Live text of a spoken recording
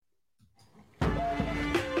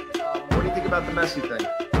about the Messi thing?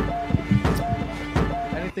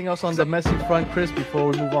 Anything else on the Messi front, Chris, before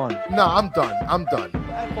we move on? No, I'm done. I'm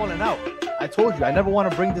falling out. I told you, I never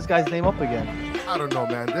want to bring this guy's name up again. I don't know,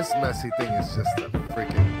 man. This Messi thing is just a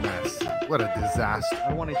freaking mess. What a disaster. I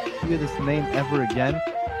don't want to hear this name ever again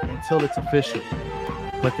until it's official.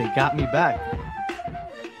 But they got me back.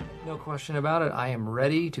 No question about it. I am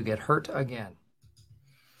ready to get hurt again.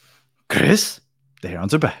 Chris, the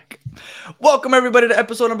Herons are back. Welcome, everybody, to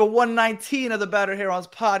episode number 119 of the Battered Herons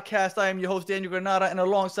podcast. I am your host, Daniel Granada, and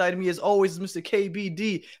alongside me, as always, is Mr.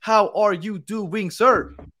 KBD. How are you doing,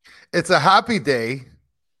 sir? It's a happy day.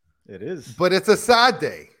 It is. But it's a sad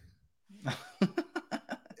day.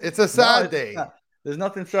 It's a sad day. There's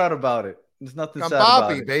nothing sad about it. There's nothing sad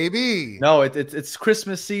about it. Baby. No, it's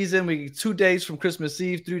Christmas season. We 2 days from Christmas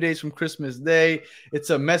Eve, 3 days from Christmas Day.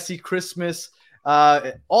 It's a messy Christmas.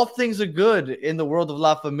 All things are good in the world of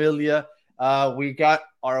La Familia. We got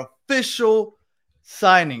our official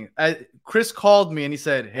signing. Chris called me and he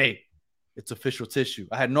said, "Hey, it's official tissue."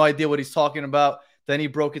 I had no idea what he's talking about. Then he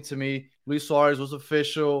broke it to me. Luis Suarez was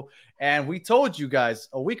official. And we told you guys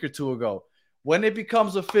a week or two ago, when it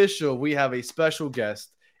becomes official, we have a special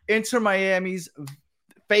guest. Inter Miami's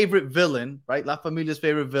favorite villain, right? La Familia's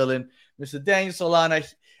favorite villain, Mr. Daniel Solana.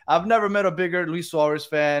 I've never met a bigger Luis Suarez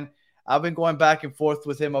fan. I've been going back and forth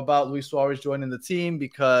with him about Luis Suarez joining the team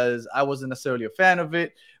because I wasn't necessarily a fan of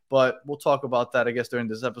it. But we'll talk about that, I guess, during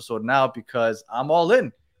this episode now because I'm all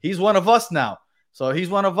in. He's one of us now. So he's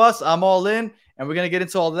one of us. I'm all in. And we're going to get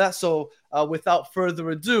into all of that. So without further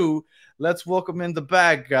ado, let's welcome in the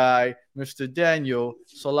bad guy, Mr. Daniel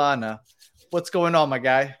Solana. What's going on, my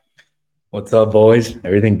guy? What's up, boys?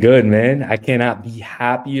 Everything good, man. I cannot be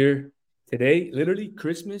happier today. Literally,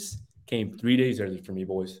 Christmas came 3 days early for me,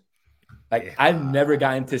 boys. Like, I've never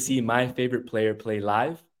gotten to see my favorite player play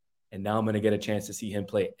live, and now I'm going to get a chance to see him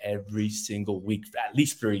play every single week, at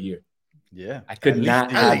least for a year. Yeah. I could not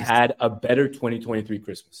have had a better 2023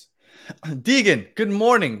 Christmas. Deegan, good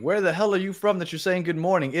morning. Where the hell are you from that you're saying good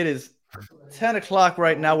morning? It is 10 o'clock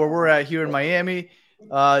right now where we're at here in Miami.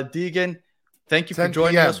 Deegan, thank you for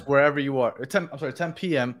joining us wherever you are. 10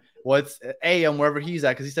 p.m. Well, it's a.m. wherever he's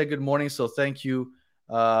at because he said good morning. So thank you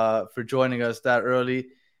for joining us that early.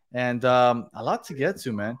 And a lot to get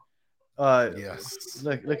to, man. Yes.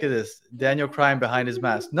 Look at this. Daniel crying behind his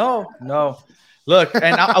mask. No. Look,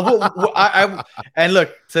 and and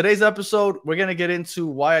look, today's episode, we're gonna get into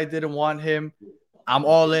why I didn't want him. I'm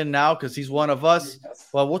all in now because he's one of us.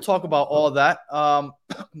 Well, we'll talk about all that.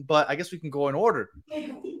 But I guess we can go in order.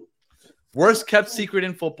 Worst kept secret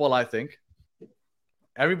in football, I think.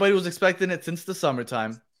 Everybody was expecting it since the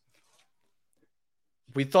summertime.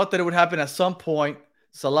 We thought that it would happen at some point.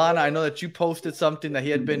 Solana, I know that you posted something that he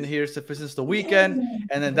had been here since the weekend,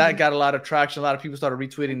 and then that got a lot of traction. A lot of people started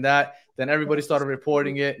retweeting that. Then everybody started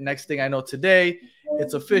reporting it. Next thing I know today,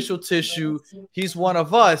 it's official tissue. He's one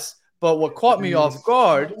of us. But what caught me off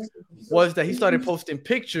guard was that he started posting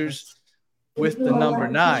pictures with the number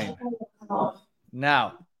 9.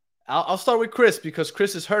 Now, I'll start with Chris because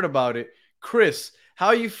Chris has heard about it. Chris, how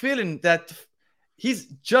are you feeling that he's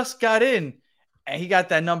just got in and he got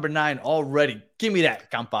that number 9 already? Give me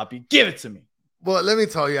that, Campapi. Give it to me. Well, let me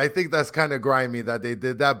tell you, I think that's kind of grimy that they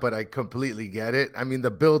did that, but I completely get it. I mean, the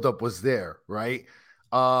buildup was there, right?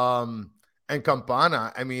 And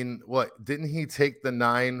Campana, I mean, what, didn't he take the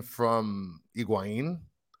 9 from Higuain?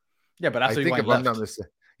 Yeah, but after Higuain left.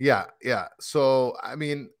 Yeah. So, I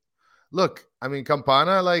mean, look,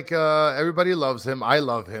 Campana, like everybody loves him. I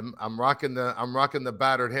love him. I'm rocking the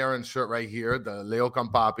Battered Heron shirt right here, the Leo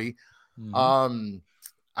Campapi. Mm-hmm.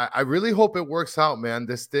 I really hope it works out, man.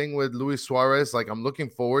 This thing with Luis Suarez, like I'm looking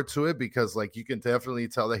forward to it because like you can definitely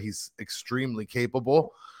tell that he's extremely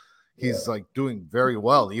capable. He's like doing very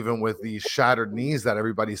well, even with these shattered knees that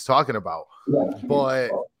everybody's talking about. But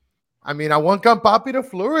I mean, I want Campapi to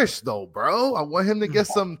flourish though, bro. I want him to get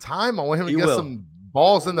some time. I want him to get some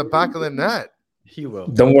balls in the back of the net. He will.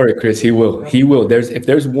 Don't worry, Chris. He will. If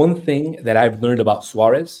there's one thing that I've learned about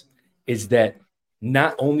Suarez is that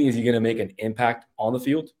not only is he going to make an impact on the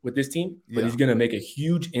field with this team, but he's going to make a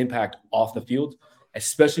huge impact off the field,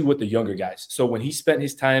 especially with the younger guys. So when he spent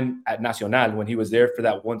his time at Nacional, when he was there for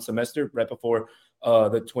that one semester right before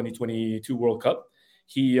the 2022 World Cup,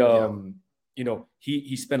 he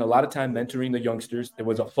spent a lot of time mentoring the youngsters. There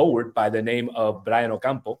was a forward by the name of Brian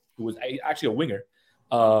Ocampo, who was actually a winger.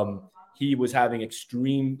 He was having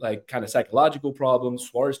extreme, like, kind of psychological problems.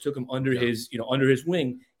 Suarez took him under his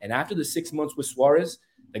wing. And after the 6 months with Suarez,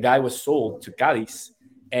 the guy was sold to Cádiz,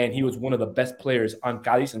 and he was one of the best players on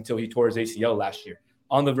Cádiz until he tore his ACL last year,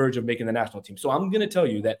 on the verge of making the national team. So I'm going to tell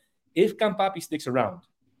you that if Campapi sticks around,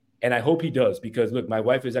 And I hope he does because, look, my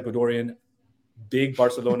wife is Ecuadorian, big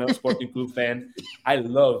Barcelona Sporting Club fan. I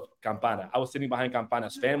love Campana. I was sitting behind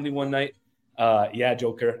Campana's family one night. Yeah,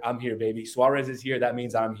 Joker, I'm here, baby. Suarez is here. That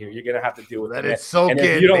means I'm here. You're gonna have to deal with Let it. it soak And if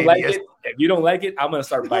in, you don't baby. if you don't like it, I'm gonna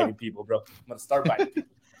start biting people, bro. I'm gonna start biting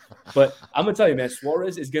people. But I'm gonna tell you, man,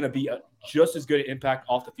 Suarez is gonna be just as good an impact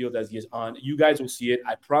off the field as he is on. You guys will see it.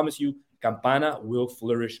 I promise you, Campana will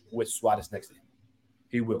flourish with Suarez next to him.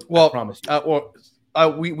 He will. Well, I promise you.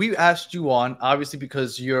 We asked you on obviously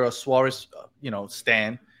because you're a Suarez,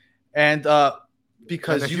 stan, and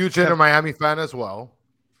because And a huge Inter Miami fan as well.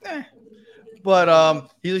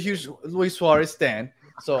 But he's a huge Luis Suarez stan.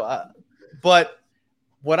 So, but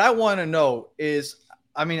what I want to know is,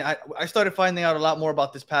 I mean, I started finding out a lot more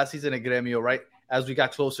about this past season at Gremio, right? As we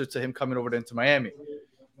got closer to him coming over to Inter Miami.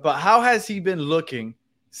 But how has he been looking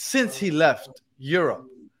since he left Europe?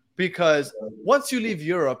 Because once you leave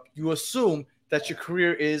Europe, you assume that your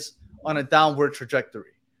career is on a downward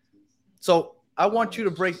trajectory. So I want you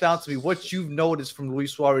to break down to me what you've noticed from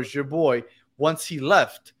Luis Suarez, your boy, once he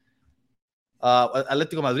left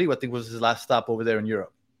Atletico Madrid. I think was his last stop over there in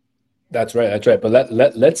Europe. That's right. That's right. But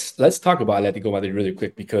let's talk about Atletico Madrid really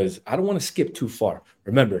quick because I don't want to skip too far.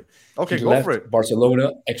 Remember, okay, he go left for it.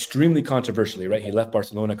 Barcelona extremely controversially, right? He left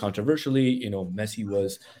Barcelona controversially. Messi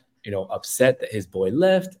was, upset that his boy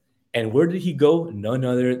left. And where did he go? None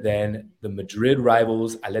other than the Madrid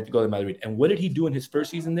rivals, Atletico de Madrid. And what did he do in his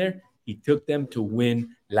first season there? He took them to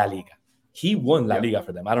win La Liga. He won La Liga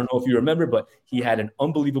for them. I don't know if you remember, but he had an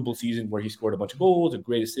unbelievable season where he scored a bunch of goals, a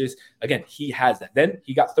great assist. Again, he has that. Then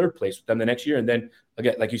he got third place with them the next year. And then,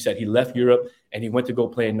 again, like you said, he left Europe and he went to go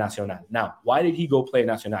play in Nacional. Now, why did he go play in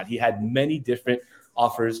Nacional? He had many different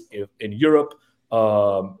offers in Europe,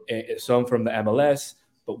 some from the MLS.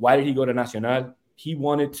 But why did he go to Nacional? He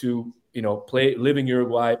wanted to, live in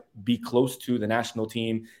Uruguay, be close to the national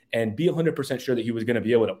team, and be 100% sure that he was going to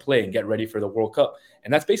be able to play and get ready for the World Cup.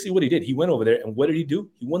 And that's basically what he did. He went over there, and what did he do?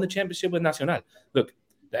 He won the championship with Nacional. Look,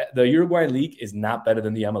 the Uruguayan league is not better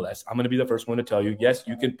than the MLS. I'm going to be the first one to tell you, yes,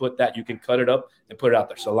 you can put that, you can cut it up and put it out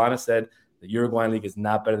there. Solana said the Uruguayan league is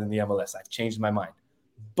not better than the MLS. I've changed my mind.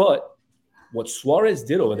 But what Suarez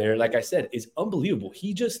did over there, like I said, is unbelievable.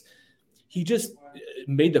 He just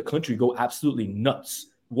made the country go absolutely nuts.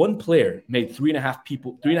 One player made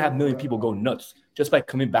 3.5 million people go nuts just by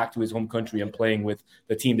coming back to his home country and playing with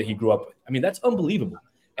the team that he grew up with. I mean, that's unbelievable.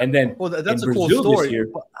 And then, that's a Brazil cool story. This year,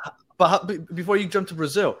 but before you jump to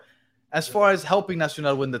Brazil, as far as helping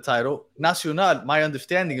Nacional win the title, Nacional, my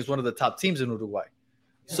understanding, is one of the top teams in Uruguay.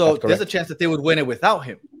 So there's a chance that they would win it without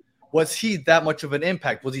him. Was he that much of an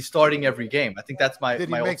impact? Was he starting every game? I think that's my. Did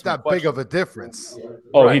he my make that question. big of a difference?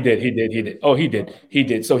 Oh, right. He did. Oh, he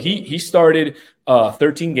did. So he started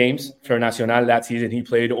 13 games for Nacional that season. He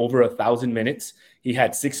played over 1,000 minutes. He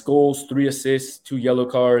had 6 goals, 3 assists, 2 yellow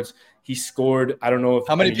cards. He scored. I don't know if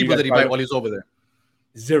how many people did he bite while he was over there?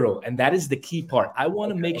 0. And that is the key part. I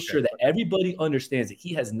want to make sure that everybody understands that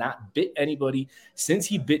he has not bit anybody since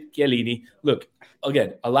he bit Chiellini. Look,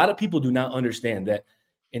 again, a lot of people do not understand that.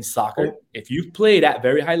 In soccer, if you've played at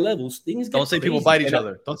very high levels, things get crazy. People bite each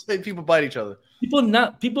other. Don't say people bite each other.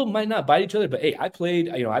 People might not bite each other, but hey, I played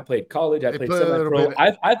college, I played semi-pro.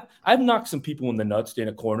 I've knocked some people in the nuts in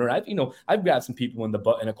a corner. I've grabbed some people in the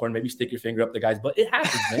butt in a corner, maybe stick your finger up the guy's butt. It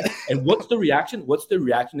happens, man. And what's the reaction? What's the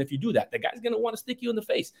reaction if you do that? The guy's gonna want to stick you in the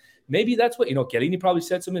face. Maybe that's what Chiellini probably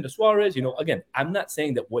said something to Suarez. Again, I'm not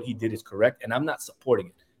saying that what he did is correct, and I'm not supporting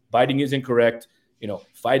it. Biting is incorrect.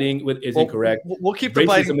 Fighting is incorrect. We'll keep the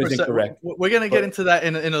fighting is incorrect. We're going to get into that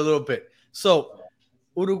in a little bit. So,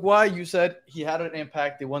 Uruguay, you said he had an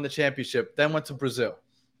impact. They won the championship, then went to Brazil.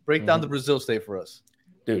 Break down the Brazil stay for us.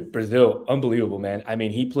 Dude, Brazil, unbelievable, man. I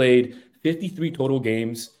mean, he played 53 total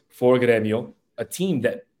games for Grêmio, a team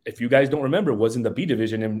that, if you guys don't remember, was in the B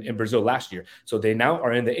division in Brazil last year. So they now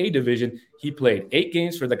are in the A division. He played 8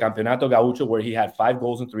 games for the Campeonato Gaúcho, where he had 5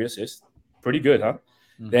 goals and 3 assists. Pretty good, huh?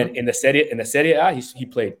 Then in the Serie A, he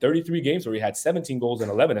played 33 games where he had 17 goals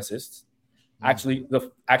and 11 assists. Actually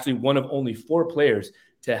one of only 4 players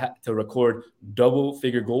to record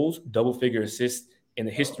double-figure goals, double-figure assists in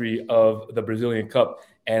the history of the Brazilian Cup.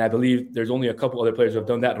 And I believe there's only a couple other players who have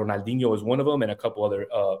done that. Ronaldinho is one of them, and a couple other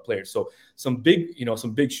players. So some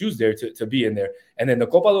big shoes there to be in there. And then the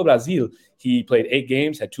Copa do Brasil, he played 8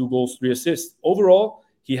 games, had 2 goals, 3 assists. Overall,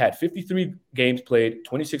 he had 53 games played,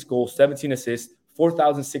 26 goals, 17 assists,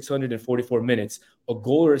 4,644 minutes, a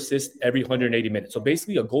goal or assist every 180 minutes. So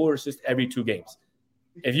basically a goal or assist every 2 games.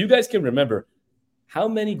 If you guys can remember, how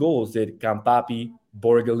many goals did Campapi,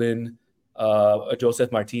 Borgelin,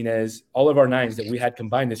 Joseph Martinez, all of our 9s that we had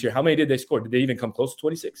combined this year, how many did they score? Did they even come close to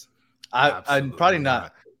 26? I'm probably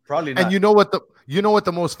not. Probably not. And you know what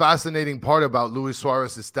the most fascinating part about Luis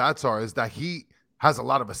Suarez's stats are is that he has a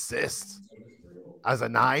lot of assists as a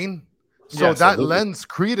 9. So Yeah, that lends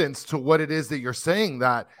credence to what it is that you're saying,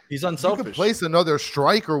 that he's you unselfish. could place another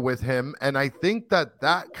striker with him. And I think that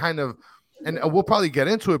kind of, and we'll probably get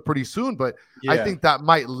into it pretty soon, but I think that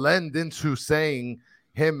might lend into saying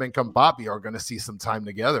him and Mbappe are going to see some time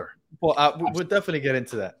together. Well, we'll definitely get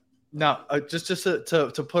into that. Now, just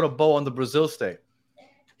to put a bow on the Brazil stay,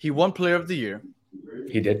 he won Player of the Year.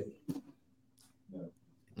 He did.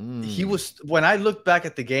 He was, when I look back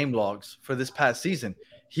at the game logs for this past season,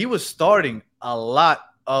 he was starting a lot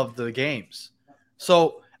of the games.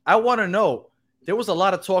 So I want to know, there was a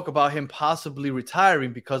lot of talk about him possibly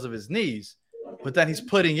retiring because of his knees, but then he's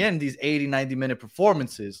putting in these 80, 90-minute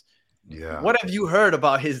performances. Yeah. What have you heard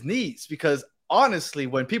about his knees? Because honestly,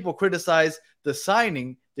 when people criticize the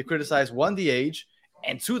signing, they criticize 1, the age,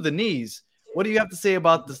 and 2, the knees. What do you have to say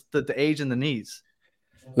about the age and the knees?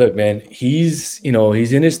 Look, man, he's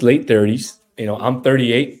in his late 30s. I'm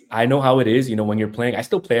 38. I know how it is. When you're playing, I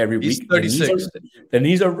still play every week. He's 36. The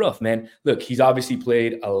knees are rough, man. Look, he's obviously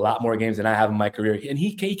played a lot more games than I have in my career. And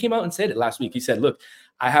he came out and said it last week. He said, look,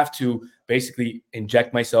 I have to basically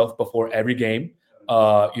inject myself before every game,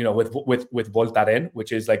 with Voltaren,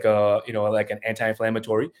 which is like an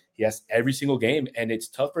anti-inflammatory. He has every single game, and it's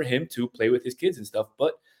tough for him to play with his kids and stuff.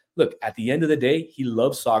 But look, at the end of the day, he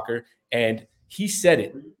loves soccer, and he said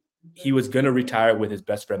it. He was going to retire with his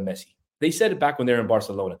best friend, Messi. They said it back when they were in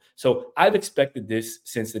Barcelona. So I've expected this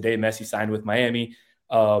since the day Messi signed with Miami.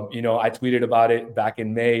 I tweeted about it back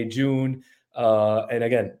in May, June. And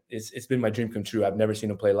again, it's been my dream come true. I've never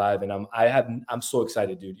seen him play live, and I'm so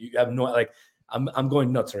excited, dude. You have no, I'm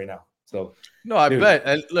going nuts right now. So no, I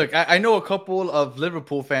bet. Look, I know a couple of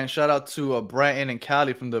Liverpool fans. Shout out to Brenton and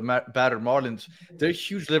Callie from the battered Marlins. They're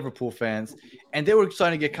huge Liverpool fans, and they were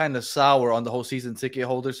starting to get kind of sour on the whole season ticket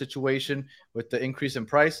holder situation with the increase in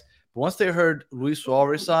price. But once they heard Luis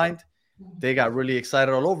Suarez signed, they got really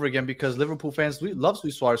excited all over again, because Liverpool fans love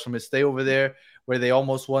Luis Suarez from his stay over there, where they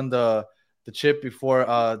almost won the chip before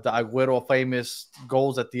the Aguero famous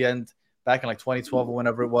goals at the end back in 2012 or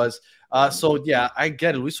whenever it was. So yeah, I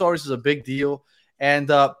get it. Luis Suarez is a big deal, and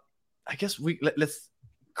I guess let's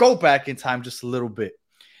go back in time just a little bit.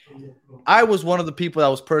 I was one of the people that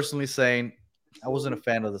was personally saying I wasn't a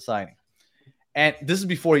fan of the signing. And this is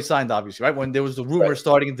before he signed, obviously, right? When there was the rumor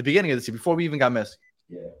starting at the beginning of the season, before we even got Messi.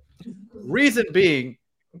 Yeah. Reason being,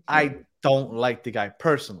 I don't like the guy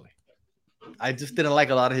personally. I just didn't like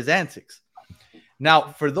a lot of his antics.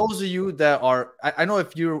 Now, for those of you that are, I know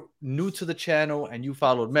if you're new to the channel and you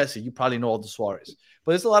followed Messi, you probably know all the Suarez.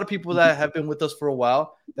 But there's a lot of people that have been with us for a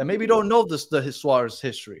while that maybe don't know the Suarez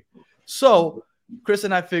history. So Chris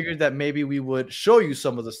and I figured that maybe we would show you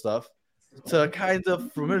some of the stuff to kind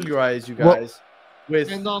of familiarize you guys with.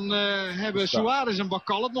 En dan hebben Suarez en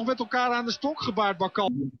Bakal het nog met elkaar aan de stok gebaard. Bakal.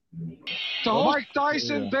 Mike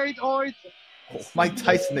Tyson beet ooit Mike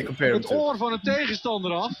Tyson, they compared him het to. oor van een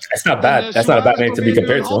tegenstander af. That's not bad. That's not a bad name to be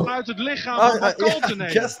compared to. Uit het lichaam van Bakal te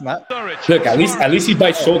nemen. Yes, man. Look, at least he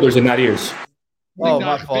bites shoulders and not ears. Oh,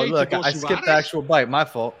 my fault. Look, I skipped the actual bite. My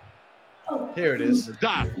fault. Here it is.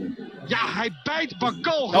 Daar. Ja, hij bijt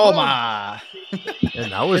Bakal. Oh, my.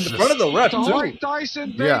 And that was in front of the ref, too. Mike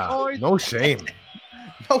Tyson beet ooit. No shame.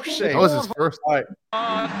 No shame. That was his first. All right.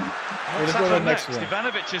 Let's go to the next one.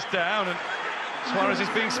 Ivanovic is down, and Suarez is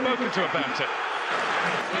being spoken to about it.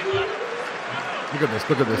 Look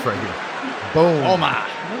at this right here. Boom. Oh, my.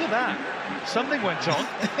 Look at that. Something went on.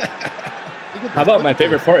 How about my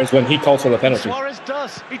favorite part is when he calls for the penalty? Suarez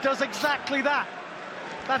does. He does exactly that.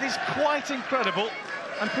 That is quite incredible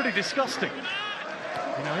and pretty disgusting.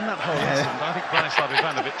 In that whole incident, I think Branislav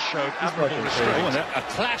Ivanovic showed admirable restraint. A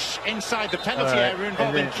clash inside the penalty area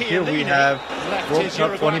involving Chiellini. Here we have World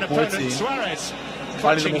Cup 2014. Suarez.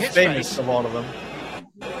 Probably the most famous of all of them.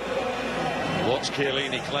 What's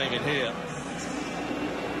Chiellini claiming here?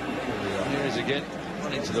 Here he is again,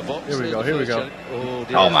 running to the box. Here we go. Here we go. Oh,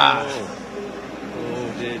 dear. Oh, my.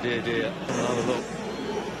 Oh, dear. Another look.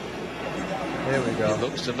 There we go. It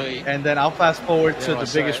looks to me. And then I'll fast forward to the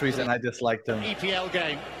biggest reason I disliked him. EPL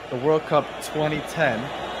game. The World Cup 2010.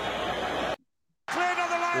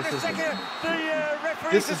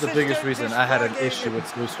 This is the biggest reason I had an issue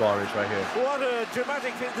with Luis Suarez right here. What a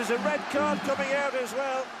dramatic thing. There's a red card coming out as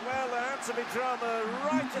well. Well, there had to be drama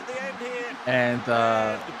right at the end here. And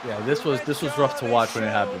yeah, this was rough to watch when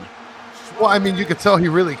it happened. Well, I mean, you could tell he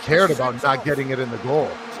really cared about not getting it in the goal.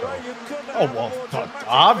 So. Oh, well,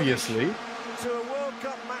 obviously. To a World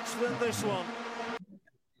Cup match than this one.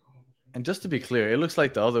 And just to be clear, it looks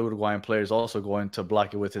like the other Uruguayan player is also going to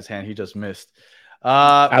block it with his hand. He just missed.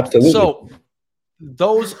 Absolutely. So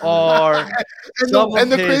those are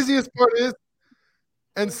and the craziest part is,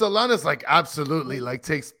 and Solana's like absolutely like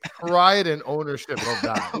takes pride and ownership of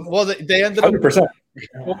that. Well, they ended up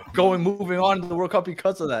 100%. moving on to the World Cup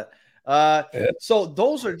because of that. So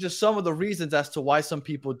those are just some of the reasons as to why some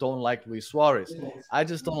people don't like Luis Suarez. I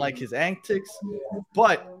just don't like his antics,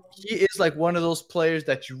 but he is like one of those players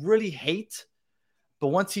that you really hate. But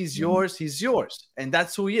once he's yours, and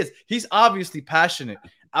that's who he is. He's obviously passionate.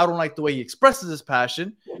 I don't like the way he expresses his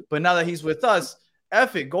passion, but now that he's with us,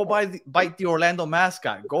 F it, go bite the Orlando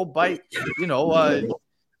mascot. Go bite,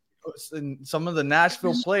 some of the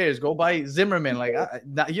Nashville players. Go bite Zimmerman. Like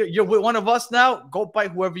you're with one of us now. Go bite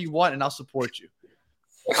whoever you want, and I'll support you.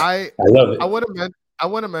 I love it. I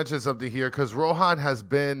want to mention something here because Rohan has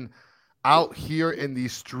been out here in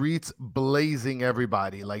these streets blazing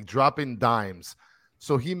everybody, like dropping dimes.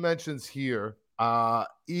 So he mentions here,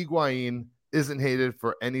 Higuain isn't hated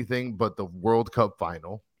for anything but the World Cup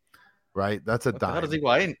final, right? That's a dime. How does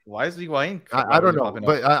Higuain? Why is Higuain? I don't know,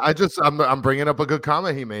 but I'm bringing up a good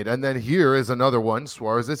comment he made. And then here is another one.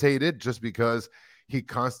 Suarez is hated just because he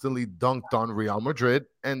constantly dunked on Real Madrid,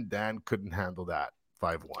 and Dan couldn't handle that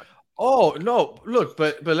 5-1. Oh, no. Look,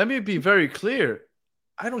 but let me be very clear.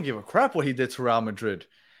 I don't give a crap what he did to Real Madrid.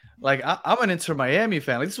 Like, I'm an Inter Miami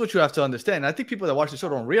fan. Like, this is what you have to understand. And I think people that watch the show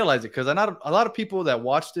don't realize it because a lot of people that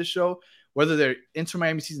watch this show, whether they're Inter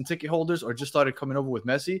Miami season ticket holders or just started coming over with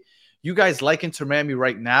Messi, you guys like Inter Miami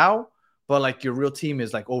right now, but like your real team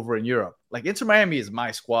is like over in Europe. Like Inter Miami is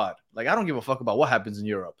my squad. Like I don't give a fuck about what happens in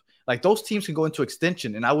Europe. Like those teams can go into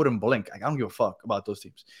extinction and I wouldn't blink. Like I don't give a fuck about those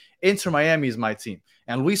teams. Inter Miami is my team.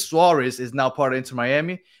 And Luis Suarez is now part of Inter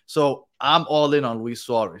Miami. So I'm all in on Luis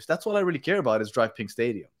Suarez. That's all I really care about is Drive Pink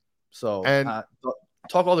Stadium. So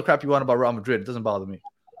talk all the crap you want about Real Madrid. It doesn't bother me.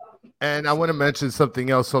 And I want to mention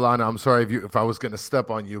something else, Solana. I'm sorry if I was going to step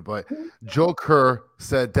on you, but Joe Kerr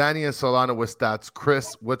said, Danny and Solana with stats.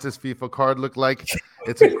 Chris, what's his FIFA card look like?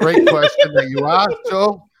 It's a great question that you asked,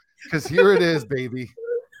 Joe, because here it is, baby.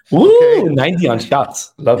 Woo, okay. 90 on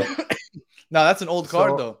shots. Love it. No, that's an old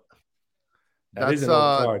card, though. That is an old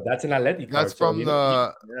card. That's an Atleti card. That's from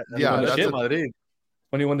the Madrid.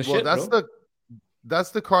 21 the shit,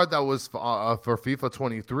 that's the card that was for FIFA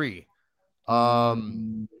 23.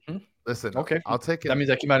 Listen, okay, I'll take it. That means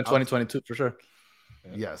that came out in 2022 for sure.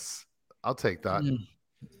 Yes, I'll take that.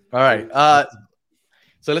 All right.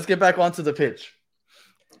 So let's get back onto the pitch.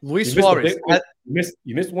 Luis Suarez.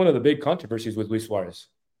 You missed one of the big controversies with Luis Suarez.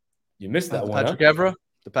 You missed that one. Patrick Evra?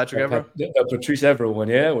 The Patrick Evra? The Patrice Evra one,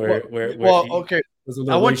 yeah. Okay.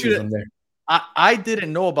 I want you to. There. I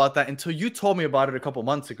didn't know about that until you told me about it a couple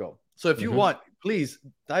months ago. So if you want, please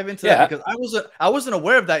dive into that because I wasn't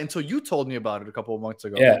aware of that until you told me about it a couple of months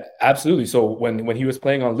ago. Yeah, absolutely. So when he was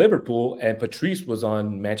playing on Liverpool and Patrice was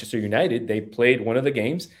on Manchester United, they played one of the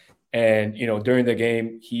games, and during the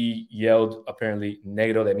game he yelled apparently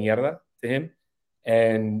 "negro de mierda" to him,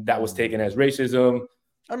 and that was taken as racism.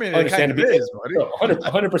 I mean, it kind of is, buddy.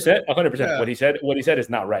 100%. What he said is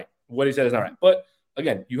not right. But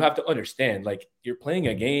again, you have to understand, like, you're playing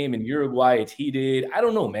a game in Uruguay. It's heated. I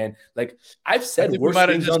don't know, man. Like, I've said worse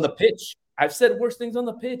things on the pitch. I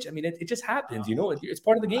mean, it just happens, It's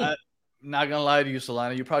part of the game. Not going to lie to you,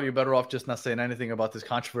 Solana. You're probably better off just not saying anything about this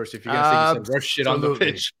controversy if you're going to say you said worse shit on the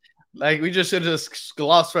pitch. Like, we just should have just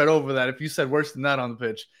glossed right over that if you said worse than that on the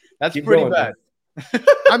pitch. That's pretty bad.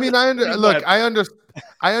 I mean, I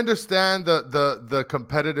understand the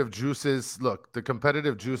competitive juices. Look, the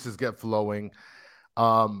competitive juices get flowing.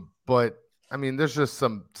 But I mean, there's just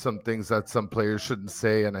some things that some players shouldn't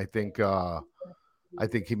say, and I think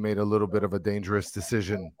he made a little bit of a dangerous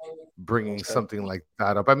decision bringing something like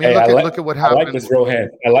that up. I mean, look at what happened. I like this Rohan.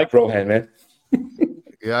 I like Rohan, man.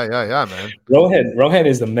 yeah, man. Rohan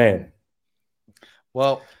is the man.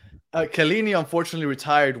 Well, Chiellini unfortunately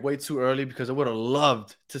retired way too early because I would have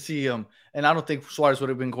loved to see him. And I don't think Suarez would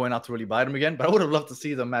have been going out to really bite him again, but I would have loved to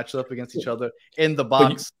see them match up against each other in the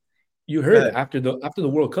box. You heard after the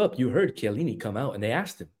World Cup, you heard Chiellini come out and they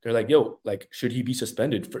asked him. They're like, "Yo, like, should he be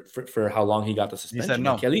suspended for how long he got the suspension?" He said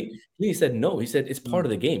no. Chiellini said no. He said it's part of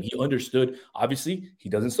the game. He understood. Obviously, he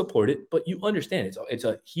doesn't support it, but you understand it's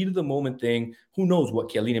a heat of the moment thing. Who knows what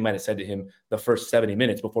Chiellini might have said to him the first 70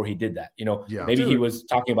 minutes before he did that? Maybe he was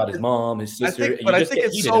talking about his mom, his sister. I think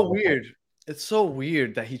it's so weird. It's so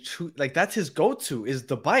weird that that's his go-to is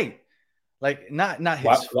the bite, like not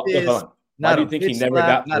his fist. Why do you think he never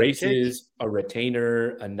got braces, a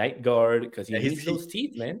retainer, a night guard? Because he needs those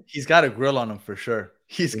teeth, man. He's got a grill on him for sure.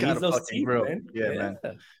 He's got a fucking teeth, grill. Man. Yeah, man.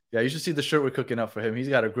 Yeah, you should see the shirt we're cooking up for him. He's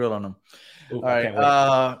got a grill on him. Ooh, all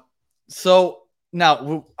right. So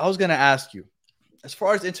now I was going to ask you, as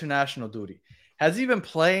far as international duty, has he been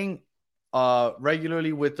playing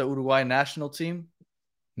regularly with the Uruguay national team?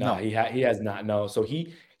 No, he has not. No, so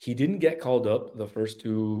he didn't get called up the first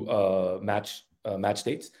two match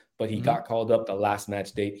dates, but he got called up the last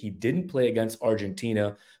match date. He didn't play against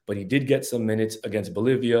Argentina, but he did get some minutes against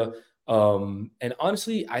Bolivia. And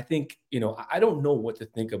honestly, I think, I don't know what to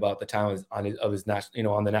think about the time on his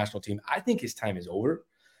national, on the national team. I think his time is over.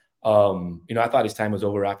 I thought his time was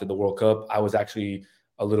over after the World Cup. I was actually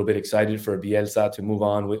a little bit excited for Bielsa to move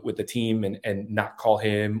on with the team and not call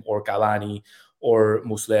him or Cavani or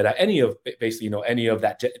Muslera, any of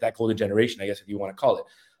that golden generation, I guess, if you want to call it.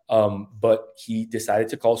 But he decided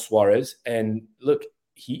to call Suarez, and look,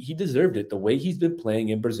 he deserved it. The way he's been playing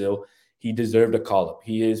in Brazil, he deserved a call-up.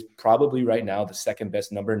 He is probably right now the second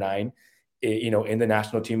best number 9, in the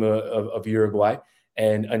national team of Uruguay.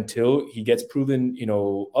 And until he gets proven,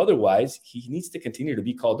 otherwise, he needs to continue to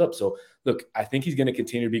be called up. So, look, I think he's going to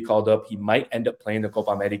continue to be called up. He might end up playing the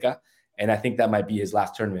Copa America, and I think that might be his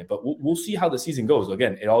last tournament. But we'll see how the season goes.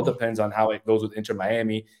 Again, it all depends on how it goes with Inter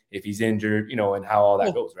Miami, if he's injured, and how all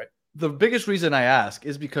that goes, right? The biggest reason I ask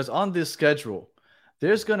is because on this schedule,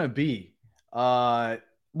 there's going to be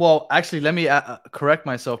well, actually, let me correct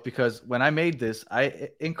myself, because when I made this,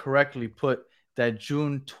 I incorrectly put that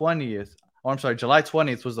July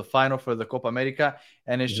 20th was the final for the Copa America,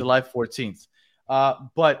 and it's July 14th.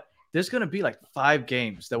 But there's going to be like 5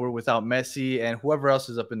 games that were without Messi and whoever else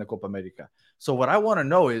is up in the Copa America. So what I want to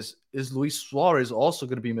know is Luis Suarez also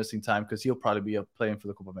going to be missing time, because he'll probably be playing for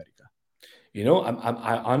the Copa America?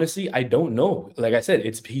 I honestly, I don't know. Like I said,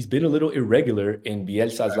 he's been a little irregular in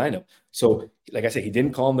Bielsa's lineup. So, like I said, he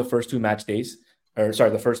didn't call him the first 2 match days,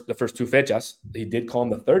 the first 2 fechas. He did call him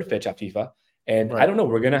the third fecha FIFA. And I don't know.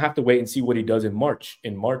 We're going to have to wait and see what he does in March.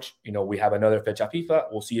 In March, we have another fecha FIFA.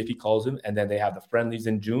 We'll see if he calls him. And then they have the friendlies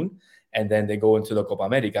in June. And then they go into the Copa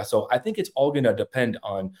America. So I think it's all going to depend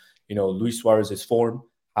on, Luis Suarez's form.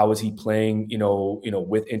 How is he playing,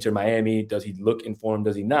 with Inter Miami? Does he look informed?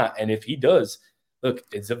 Does he not? And if he does, look,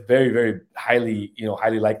 it's a very, very highly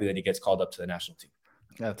likely that he gets called up to the national team.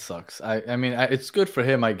 That sucks. I mean, it's good for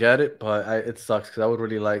him. I get it, but it sucks, because I would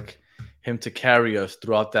really like him to carry us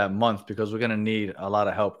throughout that month, because we're going to need a lot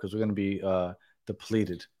of help, because we're going to be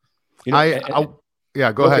depleted. Go ahead, Dan.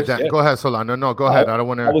 Yeah. Go ahead, Solano. No, go ahead. I don't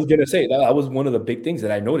want to. I was going to say that was one of the big things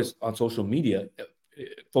that I noticed on social media.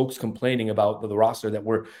 Folks complaining about the roster that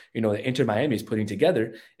the Inter Miami is putting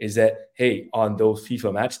together, is that, hey, on those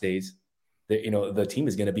FIFA match days, the team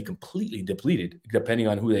is going to be completely depleted depending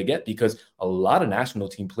on who they get, because a lot of national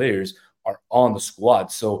team players are on the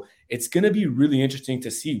squad. So it's going to be really interesting to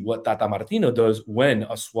see what Tata Martino does when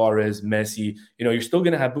a Suarez, Messi, you're still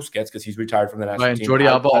going to have Busquets because he's retired from the national team. Jordi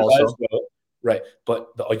Alba also. Right.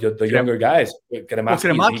 But the younger guys, is he going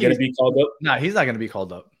to be called up? No, he's not going to be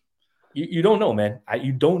called up. You don't know, man.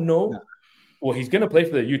 You don't know. No. Well, he's going to play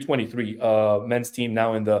for the U23 men's team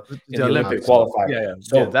now in the Olympic qualifier. Yeah.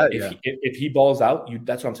 So if he balls out,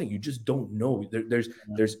 that's what I'm saying. You just don't know. There's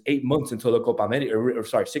 8 months until the Copa America, or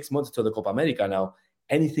 6 months until the Copa America. Now,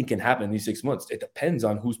 anything can happen in these 6 months. It depends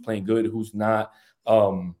on who's playing good, who's not.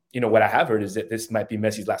 What I have heard is that this might be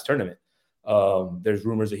Messi's last tournament. There's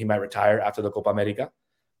rumors that he might retire after the Copa America,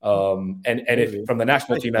 and if from the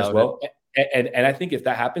national team as well. And I think if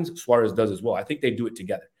that happens, Suarez does as well. I think they do it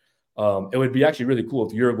together. It would be actually really cool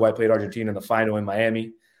if Uruguay played Argentina in the final in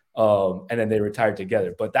Miami, and then they retired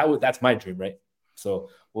together. But that's my dream, right? So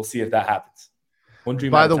we'll see if that happens. One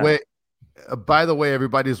dream. By the way,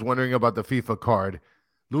 everybody's wondering about the FIFA card.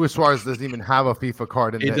 Luis Suarez doesn't even have a FIFA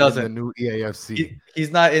card in the new EAFC.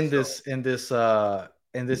 He's not in this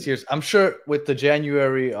year's. I'm sure with the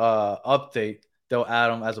January update, they'll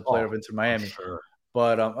add him as a player of Inter Miami. Sure.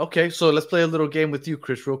 But okay, so let's play a little game with you,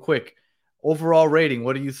 Chris, real quick. Overall rating,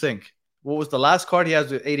 what do you think? What was the last card he has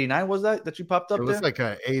with 89? Was that you popped up there? It was like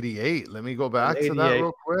an 88. Let me go back to that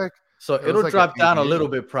real quick. So it'll drop down a little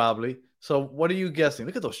bit probably. So what are you guessing?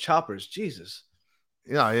 Look at those choppers. Jesus.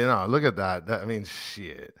 Yeah, look at that. I mean,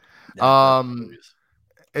 shit.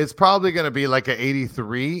 It's probably going to be like an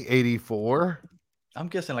 83, 84. I'm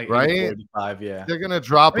guessing like 85, yeah. They're going to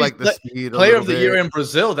drop the speed. Player of the year in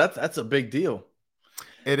Brazil, that's a big deal.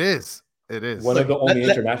 It is. One of the only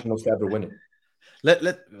internationals to ever win it.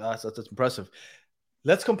 That's impressive.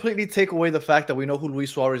 Let's completely take away the fact that we know who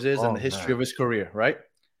Luis Suarez is and the history of his career, right?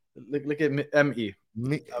 Look at M.E.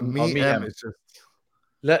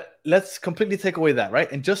 Let's completely take away that,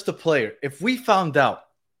 right? And just the player. If we found out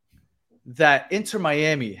that Inter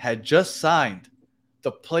Miami had just signed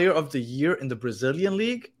the player of the year in the Brazilian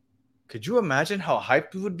league, could you imagine how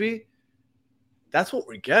hyped we would be? That's what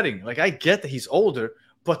we're getting. Like, I get that he's older,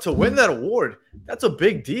 But to win that award, that's a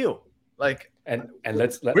big deal. Like, and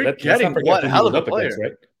let's not we're getting forget what who he hell was of a up against, player.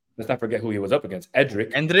 right? Let's not forget who he was up against.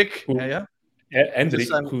 Endrick, who, yeah.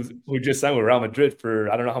 Endrick, who just signed with Real Madrid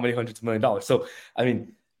for I don't know how many hundreds of $1 millions. So, I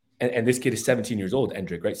mean, and this kid is 17 years old,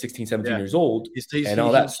 Endrick, right? 16, 17 years old, and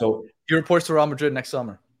all that. So he reports to Real Madrid next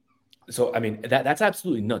summer. So, I mean, that's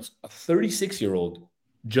absolutely nuts. A 36-year-old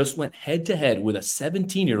just went head-to-head with a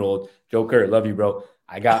 17-year-old. Joker, love you, bro.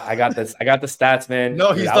 I got this. I got the stats, man.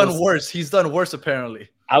 No, he's done worse. He's done worse, apparently.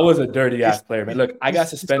 I was a dirty-ass player, man. Look, I got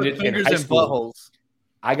suspended in high school. Buttholes.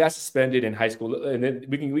 I got suspended in high school, and then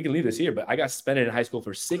we can leave this here, but I got suspended in high school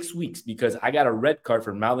for 6 weeks because I got a red card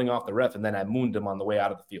for mouthing off the ref, and then I mooned him on the way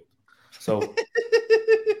out of the field. So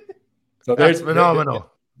that's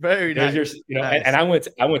phenomenal. Very nice. Nice. And I went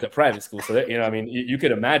to private school, so that, I mean, you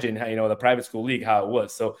could imagine how, the private school league, how it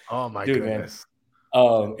was. So, oh my goodness,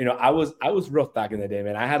 man, I was rough back in the day,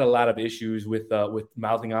 man. I had a lot of issues with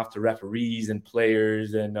mouthing off to referees and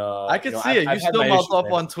players, and I can see it. You still mouth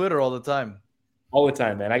off on Twitter all the time. All the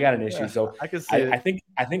time, man. I got an issue. So I can see it.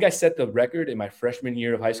 I think I set the record in my freshman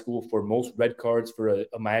year of high school for most red cards for a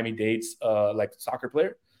Miami-Dade's like soccer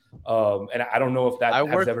player. And I don't know if that has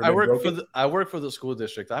ever been broken. I work for the school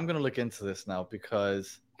district. I'm going to look into this now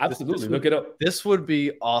because absolutely look it up. This would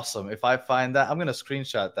be awesome. If I find that, I'm going to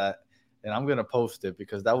screenshot that and I'm going to post it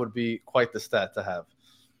because that would be quite the stat to have.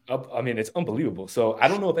 I mean, it's unbelievable. So I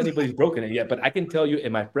don't know if anybody's broken it yet, but I can tell you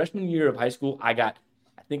in my freshman year of high school, I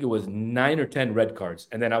think it was 9 or 10 red cards,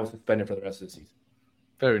 and then I was suspended for the rest of the season.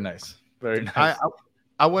 Very nice. Very nice.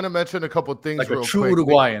 I want to mention a couple things like real a true quick.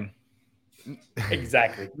 Uruguayan.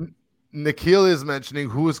 Exactly. Nikhil is mentioning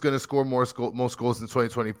who is going to score most goals in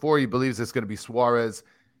 2024. He believes it's going to be Suarez.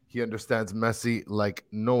 He understands Messi like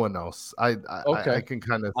no one else. I can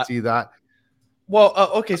kind of see that. Well,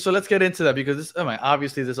 okay, so let's get into that because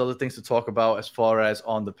obviously there's other things to talk about as far as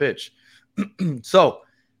on the pitch. So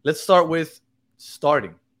let's start with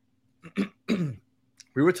starting.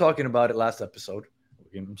 We were talking about it last episode.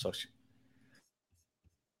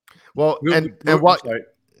 Well, and what? Sorry.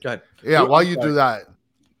 Go ahead. Yeah, while you do that,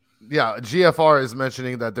 yeah, GFR is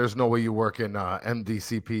mentioning that there's no way you work in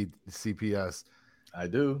CPS. I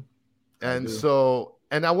do. So,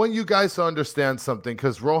 and I want you guys to understand something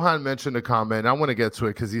because Rohan mentioned a comment. I want to get to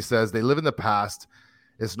it because he says they live in the past.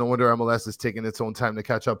 It's no wonder MLS is taking its own time to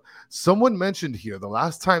catch up. Someone mentioned here the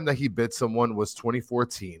last time that he bit someone was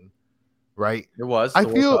 2014, right? It was.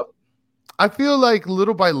 I feel like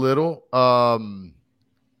little by little,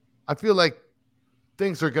 I feel like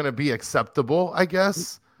things are going to be acceptable, I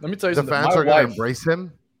guess. Let me tell you something. The fans are going to embrace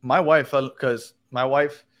him. My wife, because my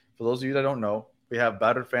wife, for those of you that don't know, we have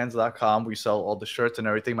batteredfans.com. We sell all the shirts and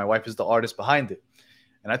everything. My wife is the artist behind it.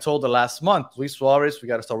 And I told her last month, Luis Suarez, we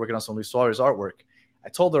got to start working on some Luis Suarez artwork. I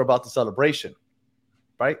told her about the celebration,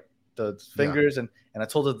 right? The fingers, and I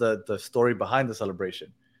told her the story behind the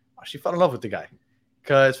celebration. She fell in love with the guy.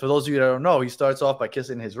 Because for those of you that don't know, he starts off by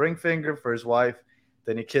kissing his ring finger for his wife.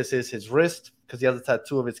 Then he kisses his wrist because he has a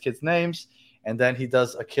tattoo of his kids' names. And then he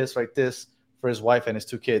does a kiss like this for his wife and his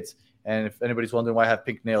 2 kids. And if anybody's wondering why I have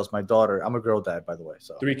pink nails, my daughter, I'm a girl dad, by the way.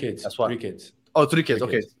 So 3 kids. That's why. 3 kids. Oh, 3 kids.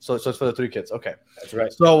 Okay. So it's for the 3 kids. Okay. That's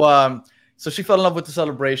right. So she fell in love with the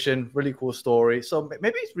celebration. Really cool story. So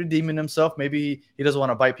maybe he's redeeming himself. Maybe he doesn't want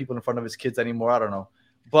to bite people in front of his kids anymore. I don't know.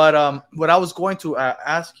 But what I was going to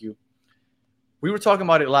ask you, we were talking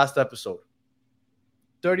about it last episode.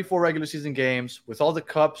 34 regular season games with all the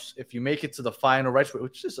cups. If you make it to the final, right,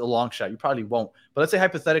 which is a long shot, you probably won't. But let's say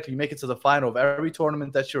hypothetically you make it to the final of every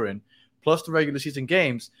tournament that you're in, plus the regular season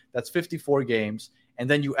games, that's 54 games. And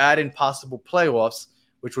then you add in possible playoffs,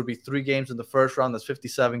 which would be 3 games in the first round. That's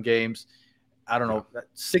 57 games. I don't know,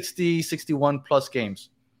 60, 61 plus games.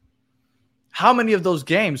 How many of those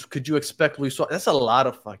games could you expect Luis Suarez? That's a lot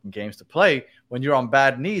of fucking games to play when you're on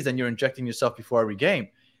bad knees and you're injecting yourself before every game.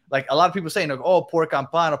 Like a lot of people saying, like, oh, poor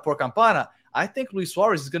Campana. I think Luis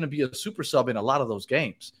Suarez is going to be a super sub in a lot of those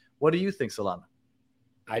games. What do you think, Solana?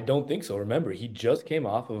 I don't think so. Remember, he just came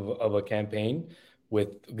off of a campaign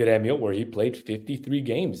with Gremio where he played 53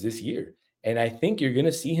 games this year. And I think you're going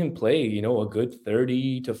to see him play, a good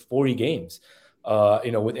 30 to 40 games,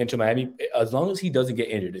 with Inter Miami, as long as he doesn't get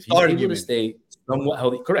injured. If he's able to stay somewhat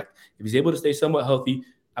healthy, correct. If he's able to stay somewhat healthy,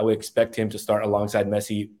 I would expect him to start alongside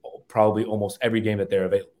Messi probably almost every game that they're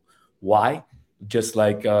available. Why? Just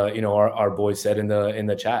like, our boys said in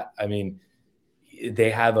the chat. I mean,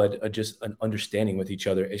 they have just an understanding with each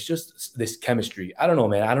other. It's just this chemistry. I don't know,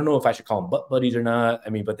 man. I don't know if I should call them butt buddies or not. I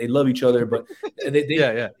mean, but they love each other. But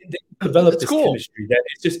they develop this chemistry that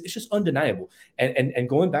it's just undeniable. And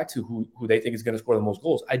going back to who they think is going to score the most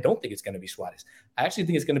goals, I don't think it's going to be Suarez. I actually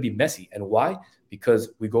think it's going to be Messi. And why?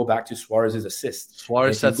 Because we go back to Suarez's assist.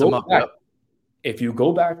 Suarez sets him up. If you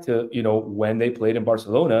go back to when they played in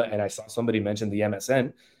Barcelona, and I saw somebody mention the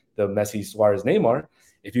MSN, the Messi, Suarez, Neymar.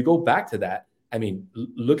 If you go back to that, I mean,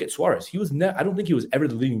 look at Suarez. He was I don't think he was ever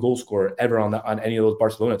the leading goal scorer ever on any of those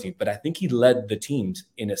Barcelona teams, but I think he led the teams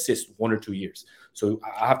in assists 1 or 2 years. So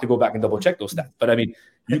I have to go back and double check those stats. But I mean,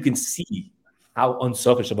 you can see how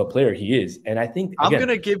unselfish of a player he is. And I think I'm going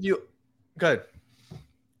to give you – good.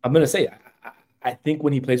 I'm going to say, I think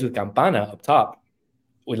when he plays with Campana up top,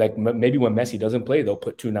 like maybe when Messi doesn't play, they'll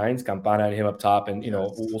put 2 9s, Campana and him up top, and,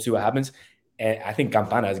 we'll see what happens. And I think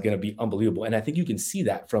Campana is going to be unbelievable. And I think you can see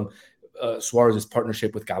that from Suarez's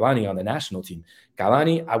partnership with Cavani on the national team.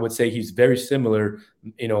 Cavani, I would say he's very similar,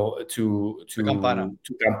 to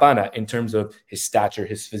Campana in terms of his stature,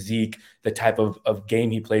 his physique, the type of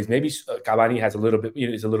game he plays. Maybe Cavani has a little bit,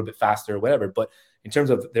 is a little bit faster or whatever. But in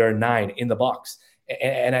terms of there are 9 in the box.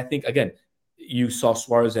 And I think, again, you saw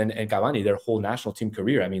Suarez and Cavani, their whole national team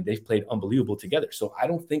career. I mean, they've played unbelievable together. So I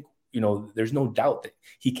don't think, there's no doubt that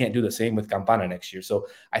he can't do the same with Campana next year. So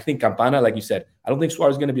I think Campana, like you said, I don't think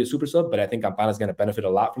Suarez is going to be a super sub, but I think Campana is going to benefit a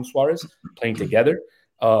lot from Suarez playing together.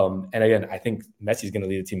 And again, I think Messi is going to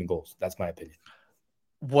lead the team in goals. That's my opinion.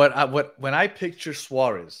 When I picture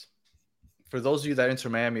Suarez, for those of you that are Inter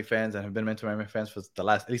Miami fans and have been Inter Miami fans for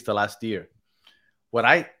at least the last year, what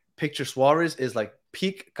I picture Suarez is like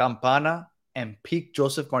peak Campana and peak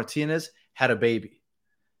Joseph Martinez had a baby.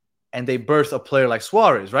 And they birthed a player like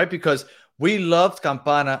Suarez, right? Because we loved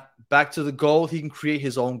Campana back to the goal. He can create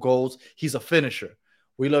his own goals. He's a finisher.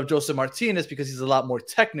 We love Joseph Martinez because he's a lot more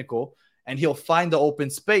technical and he'll find the open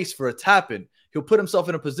space for a tap-in. He'll put himself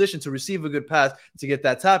in a position to receive a good pass to get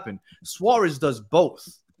that tap-in. Suarez does both.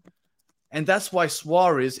 And that's why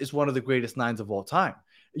Suarez is one of the greatest 9s of all time.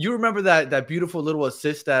 You remember that beautiful little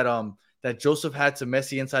assist that Joseph had to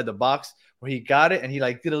Messi inside the box, where he got it and he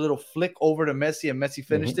did a little flick over to Messi and Messi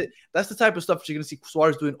finished it. That's the type of stuff that you're going to see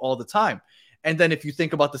Suarez doing all the time. And then if you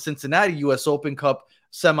think about the Cincinnati U.S. Open Cup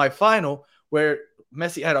semifinal, where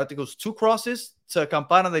Messi had, I think it was 2 crosses to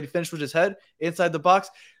Campana that he finished with his head inside the box,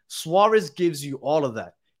 Suarez gives you all of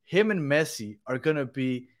that. Him and Messi are going to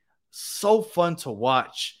be so fun to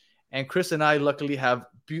watch. And Chris and I luckily have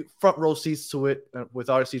front row seats to it with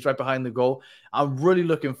our seats right behind the goal. I'm really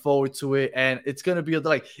looking forward to it. And it's going to be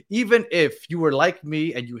even if you were like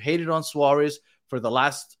me and you hated on Suarez for the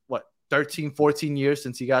last, 13, 14 years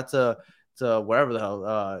since he got to wherever the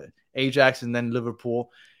hell, Ajax and then Liverpool,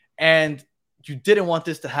 and you didn't want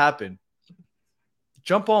this to happen,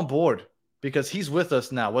 jump on board because he's with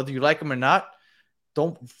us now. Whether you like him or not,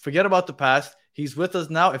 don't forget about the past. He's with us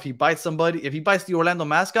now. If he bites somebody, if he bites the Orlando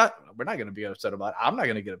mascot, we're not going to be upset about it. I'm not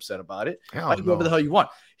going to get upset about it. Whatever the hell you want.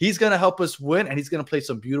 He's going to help us win, and he's going to play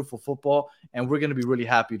some beautiful football, and we're going to be really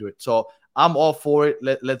happy to it. So I'm all for it.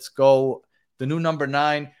 Let's go. The new number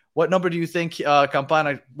 9. What number do you think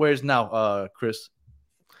Campana wears now, Chris?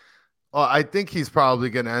 Oh, I think he's probably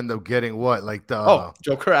going to end up getting what?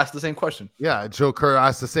 Joe Kerr asked the same question. Yeah, Joe Kerr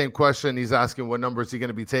asked the same question. He's asking what number is he going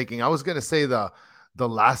to be taking. I was going to say the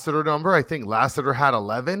Lassiter number. I think Lassiter had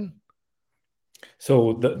 11.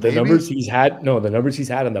 So the numbers he's had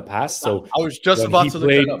in the past. So I was just about to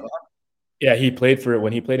look it up. Yeah,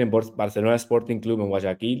 when he played in Barcelona Sporting Club in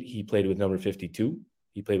Guayaquil, he played with number 52.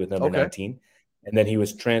 He played with number 19. And then he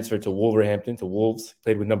was transferred to Wolverhampton, to Wolves,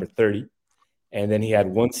 played with number 30. And then he had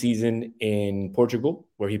 1 season in Portugal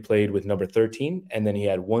where he played with number 13. And then he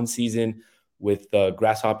had 1 season with the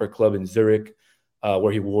Grasshopper Club in Zurich,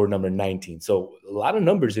 where he wore number 19. So a lot of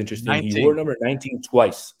numbers interesting. 19. He wore number 19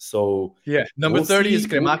 twice. So yeah, number 30 is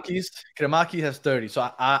Kremaki's. Kremaki has 30. So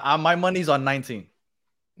I my money's on 19.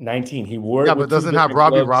 19. He wore. Yeah, but doesn't have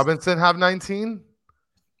Robbie clubs. Robinson have 19?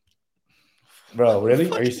 Bro, really?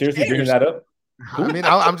 Are you seriously bringing that up? Who? I mean,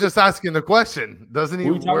 I'm just asking the question. Doesn't he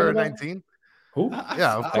wear 19? Who?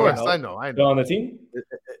 Yeah, of course. I know. Still on the team?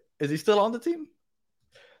 Is he still on the team?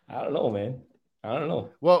 I don't know, man. I don't know.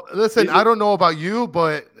 Well, listen, I don't know about you,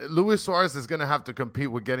 but Luis Suarez is going to have to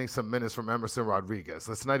compete with getting some minutes from Emerson Rodriguez.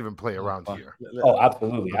 Let's not even play around here. Oh,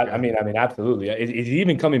 absolutely. Okay. I mean, absolutely. Is he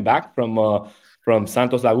even coming back from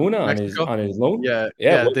Santos Laguna on his loan? Yeah.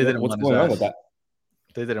 They didn't what's going on with that?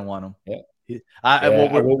 They didn't want him. Yeah. I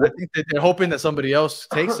think that they're hoping that somebody else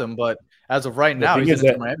takes him, but as of right now, he's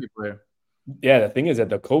a Miami player. Yeah, the thing is that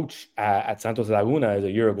the coach at Santos Laguna is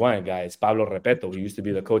a Uruguayan guy. It's Pablo Repeto, who used to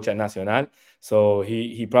be the coach at Nacional. So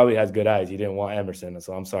he probably has good eyes. He didn't want Emerson.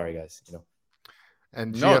 So I'm sorry, guys.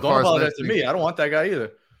 And No, don't GFR apologize to me. I don't want that guy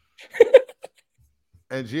either.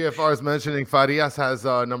 And GFR is mentioning Farias has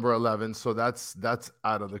number 11, so that's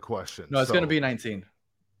out of the question. No, it's going to be 19.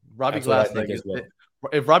 Robbie That's what I Glass. think as well.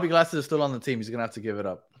 If Robbie Glass is still on the team, he's going to have to give it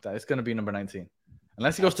up. It's going to be number 19.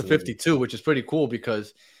 Unless he goes to 52, which is pretty cool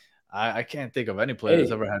because I can't think of any player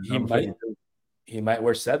that's ever had number 52. He might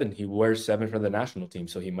wear 7. He wears 7 for the national team,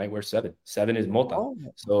 so he might wear 7. 7 is Mota. Oh.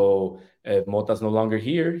 So if Mota's no longer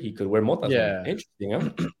here, he could wear Mota. Yeah. Interesting, huh?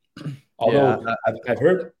 Although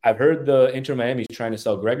I've heard the Inter Miami is trying to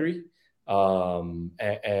sell Gregory,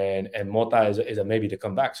 and Mota is a maybe to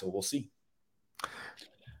come back. So we'll see.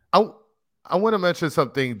 I want to mention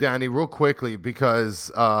something, Danny, real quickly,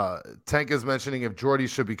 because Tank is mentioning if Jordi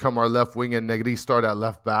should become our left wing and Negri start at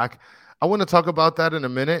left back. I want to talk about that in a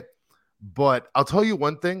minute, but I'll tell you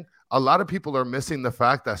one thing. A lot of people are missing the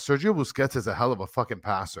fact that Sergio Busquets is a hell of a fucking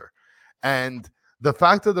passer. And the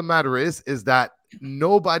fact of the matter is that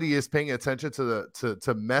nobody is paying attention to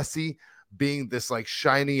Messi being this like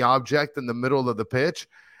shiny object in the middle of the pitch.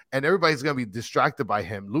 And everybody's going to be distracted by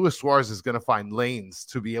him. Luis Suarez is going to find lanes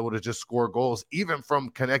to be able to just score goals, even from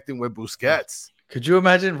connecting with Busquets. Could you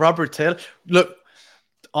imagine Robert Taylor? Look,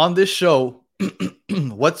 on this show,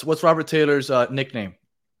 what's Robert Taylor's nickname?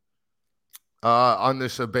 On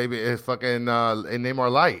this show, baby, it's fucking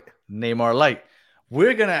Neymar Light. Neymar Light.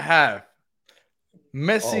 We're going to have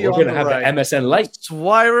Messi we're on going the to have right, the MSN Light.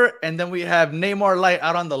 Suarez, and then we have Neymar Light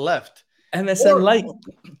out on the left. MSN Light.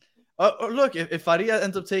 Look, if Faria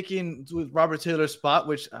ends up taking Robert Taylor's spot,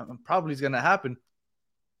 which probably is going to happen,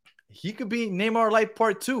 he could be Neymar Light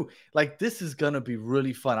Part 2. Like, this is going to be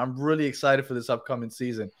really fun. I'm really excited for this upcoming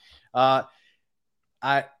season. I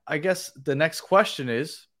guess the next question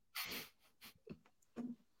is,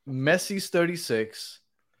 Messi's 36.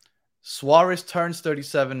 Suarez turns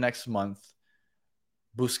 37 next month.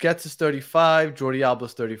 Busquets is 35. Jordi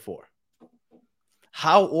Alba's 34.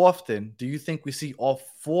 How often do you think we see all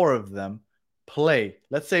 4 of them play?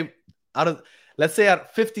 Let's say out of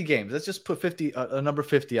 50 games. Let's just put a number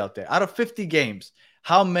 50 out there. Out of 50 games,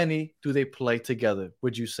 how many do they play together?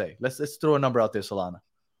 Would you say? Let's throw a number out there, Solana.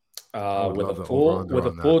 With a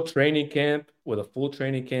full training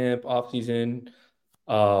camp off season,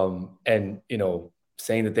 and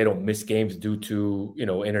saying that they don't miss games due to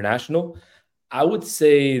international, I would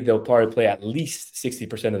say they'll probably play at least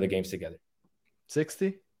 60% of the games together.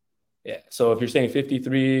 60? Yeah. So if you're saying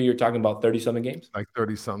 53, you're talking about 30-something games? Like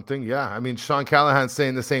 30-something, yeah. I mean, Sean Callahan's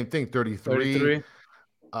saying the same thing, 33.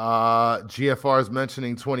 GFR is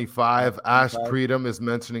mentioning 25. Ash Freedom is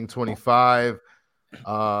mentioning 25. And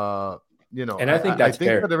I think that's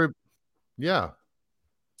fair.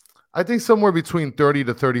 I think somewhere between 30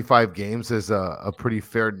 to 35 games is a pretty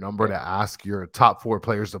fair number to ask your top 4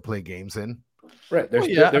 players to play games in. Right. There's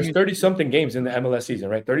 30-something games in the MLS season,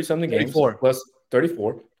 right? 30-something games plus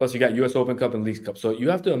 34. Plus you got U.S. Open Cup and Leagues Cup. So you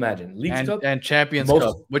have to imagine Leagues Cup and Champions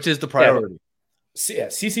Cup, which is the priority. Yeah,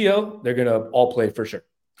 CCL, they're going to all play for sure.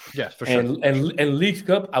 Yes, for sure. And Leagues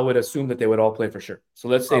Cup, I would assume that they would all play for sure. So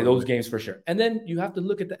let's say those games for sure. And then you have to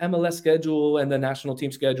look at the MLS schedule and the national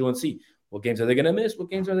team schedule and see what games are they going to miss, what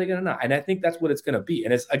games are they going to not. And I think that's what it's going to be.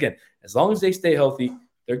 And it's, again, as long as they stay healthy,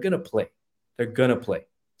 they're going to play. They're going to play.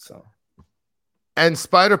 So. And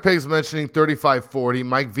Spider Pig's mentioning 35-40.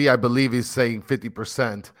 Mike V, I believe, he's saying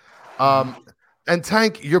 50%. And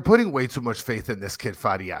Tank, you're putting way too much faith in this kid,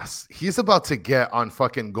 Farias. He's about to get on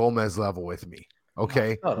fucking Gomez level with me.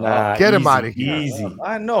 Okay? Get him out of here. Easy.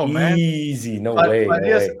 I know, man. Easy. No way.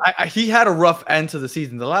 He had a rough end to the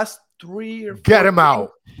season. The last 3 or 4 Get him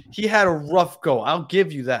out. He had a rough go. I'll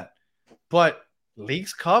give you that. But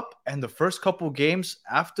Leagues Cup and the first couple games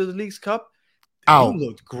after the Leagues Cup, he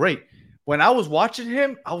looked great. When I was watching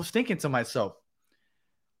him, I was thinking to myself,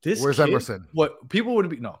 where's Emerson? People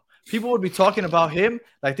would be talking about him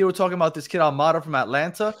like they were talking about this kid Almada from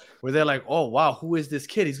Atlanta, where they're like, oh, wow, who is this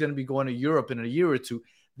kid? He's going to be going to Europe in a year or 2.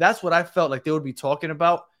 That's what I felt like they would be talking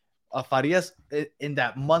about Farias in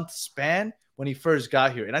that month span when he first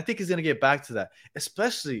got here. And I think he's going to get back to that,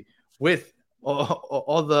 especially with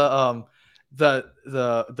all the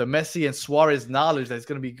Messi and Suarez knowledge that's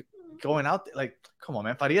going to be going out there. Like, come on,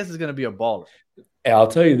 man. Farias is going to be a baller. Hey, I'll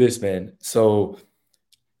tell you this, man. So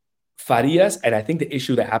Farias, and I think the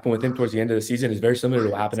issue that happened with him towards the end of the season is very similar to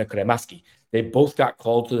what happened to Kremaski. They both got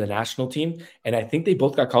called to the national team, and I think they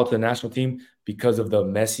both got called to the national team because of the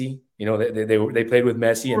Messi. They played with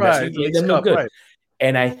Messi, and Messi made them look good. Right.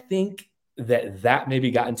 And I think that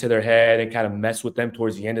maybe got into their head and kind of messed with them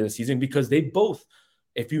towards the end of the season, because they both,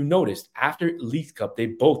 if you noticed, after League Cup, they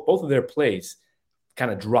both of their plays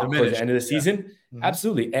kind of dropped towards the end of the season. Mm-hmm.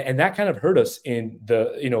 Absolutely. And that kind of hurt us in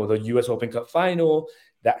the US Open Cup final.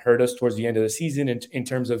 That hurt us towards the end of the season in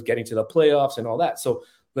terms of getting to the playoffs and all that. So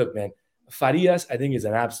look, man, Farias, I think, is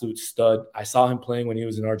an absolute stud. I saw him playing when he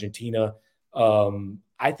was in Argentina.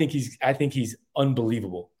 I think he's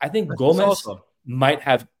unbelievable. I think Gomez might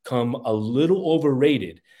have come a little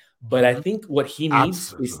overrated, but I think what he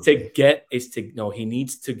needs he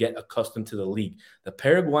needs to get accustomed to the league. The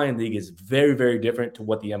Paraguayan league is very, very different to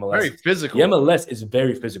what the MLS very is. Physical. The MLS is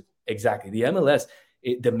very physical. Exactly. The MLS,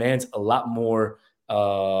 it demands a lot more,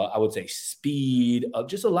 I would say, speed,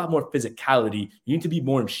 just a lot more physicality. You need to be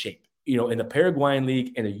more in shape. In the Paraguayan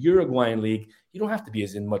league and the Uruguayan league, you don't have to be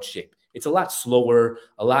as in much shape. It's a lot slower,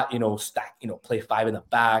 a lot, stacked, play 5 in the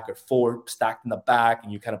back or 4 stacked in the back,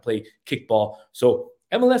 and you kind of play kickball. So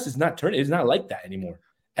MLS is not like that anymore.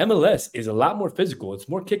 MLS is a lot more physical. It's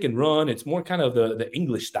more kick and run. It's more kind of the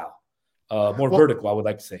English style, more vertical, I would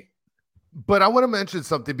like to say. But I want to mention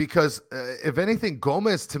something, because if anything,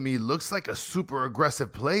 Gomez to me looks like a super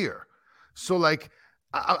aggressive player. So like,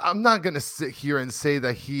 I'm not going to sit here and say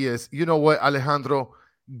that he is, you know what, Alejandro,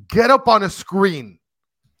 get up on a screen.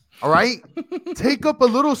 All right. Take up a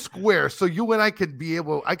little square so you and I could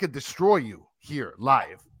destroy you here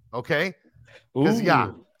live. Okay. Because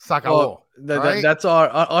that's our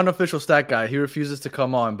unofficial stat guy. He refuses to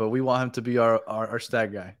come on, but we want him to be our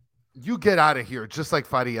stat guy. You get out of here, just like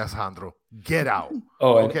Farias, Alejandro. Get out.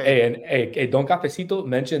 Oh, okay. Don Cafecito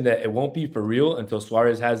mentioned that it won't be for real until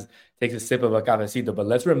Suarez takes a sip of a cafecito. But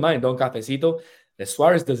let's remind Don Cafecito that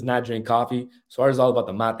Suarez does not drink coffee. Suarez is all about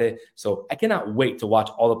the mate. So I cannot wait to watch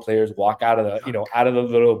all the players walk out of the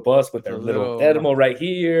little bus with their little termo right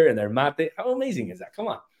here and their mate. How amazing is that? Come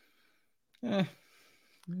on.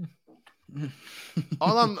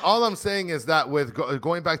 All I'm saying is that with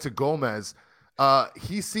going back to Gomez,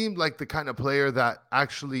 he seemed like the kind of player that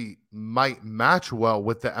actually might match well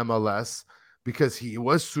with the MLS, because he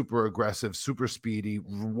was super aggressive, super speedy,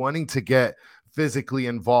 wanting to get physically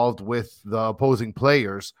involved with the opposing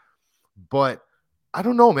players. But I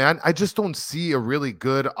don't know, man. I just don't see a really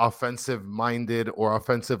good offensive-minded or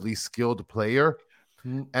offensively skilled player.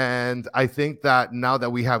 Mm-hmm. And I think that now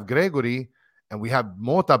that we have Gregory and we have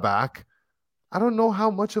Mota back, I don't know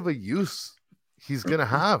how much of a use he's going to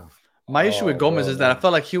have. My issue with Gomez is that I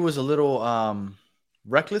felt like he was a little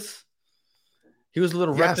reckless. He was a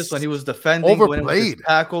little reckless when he was defending, overplayed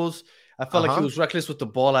tackles. I felt like he was reckless with the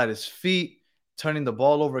ball at his feet, turning the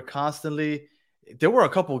ball over constantly. There were a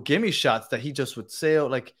couple of gimme shots that he just would sail.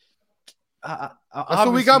 Like, that's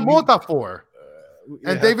what we got Mota for,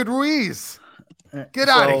 and David Ruiz. Get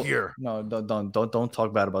out of here! No, don't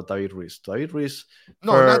talk bad about David Ruiz. David Ruiz.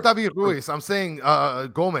 No, not David Ruiz. I'm saying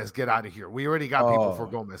Gomez. Get out of here. We already got people for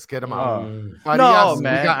Gomez. Get him out. No,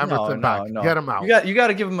 man. We got Emerson back. Get him out. You got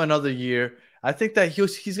to give him another year. I think that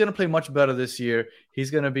he's going to play much better this year.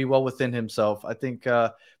 He's going to be well within himself. I think,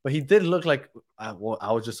 but he did look like. I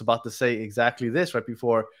was just about to say exactly this right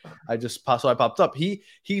before I popped up. He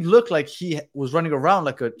looked like he was running around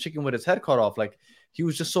like a chicken with his head cut off. Like, he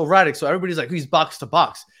was just so erratic. So everybody's like, he's box to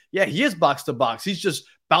box. Yeah, he is box to box. He's just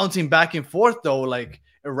bouncing back and forth, though, like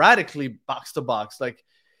erratically box to box. Like,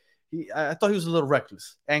 I thought he was a little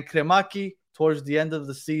reckless. And Kremaki, towards the end of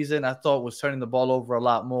the season, I thought was turning the ball over a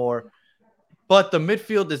lot more. But the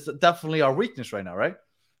midfield is definitely our weakness right now, right?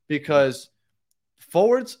 Because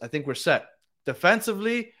forwards, I think we're set.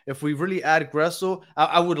 Defensively, if we really add Gressel,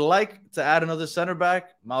 I would like to add another center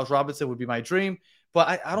back. Miles Robinson would be my dream.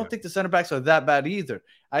 But I don't think the center backs are that bad either.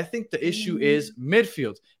 I think the issue is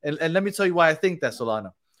midfield. And let me tell you why I think that,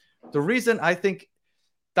 Solano. The reason I think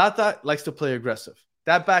Tata likes to play aggressive.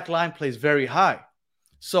 That back line plays very high.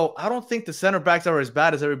 So I don't think the center backs are as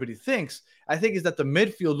bad as everybody thinks. I think is that the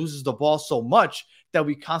midfield loses the ball so much that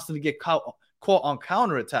we constantly get caught on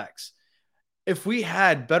counterattacks. If we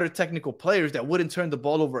had better technical players that wouldn't turn the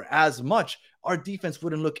ball over as much, our defense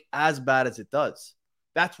wouldn't look as bad as it does.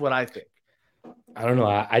 That's what I think. I don't know.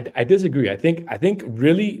 I disagree. I think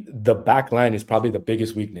really the back line is probably the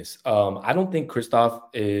biggest weakness. I don't think Christoph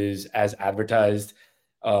is as advertised.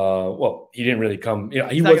 Well, he didn't really come.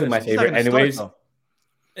 He wasn't my favorite anyways.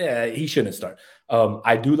 Yeah, he shouldn't start.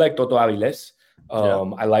 I do like Toto Aviles.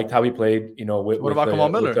 I liked how he played. What about Kamal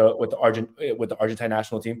Miller with the Argentine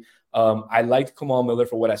national team? I liked Kamal Miller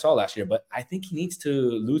for what I saw last year, but I think he needs to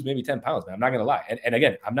lose maybe 10 pounds. Man, I'm not gonna lie. And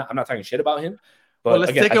again, I'm not talking shit about him. But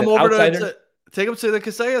let's take him over Take him to the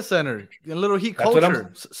Kaseya Center. A little heat That's what culture.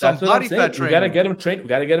 I'm, Some that's what body I'm saying. fat We training. gotta get him trained. We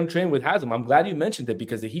gotta get him trained with Haslam. I'm glad you mentioned it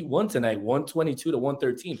because the Heat won tonight,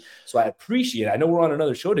 122-113. So I appreciate it. I know we're on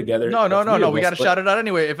another show together. No. We got to shout it out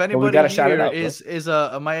anyway. If anybody here is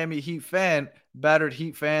a Miami Heat fan, battered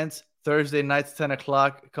Heat fans, Thursday nights, 10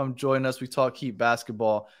 o'clock, come join us. We talk Heat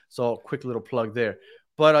basketball. So quick little plug there.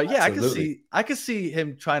 But yeah, I can see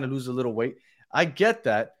him trying to lose a little weight. I get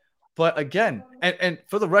that. But again, and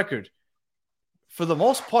for the record, for the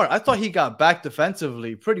most part, I thought he got back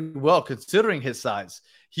defensively pretty well considering his size.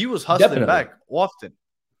 He was hustling back often.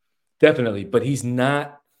 Definitely, but he's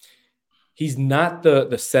not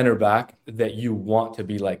the center back that you want to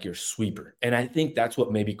be like your sweeper. And I think that's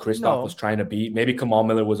what maybe Kristoff was trying to be. Maybe Kamal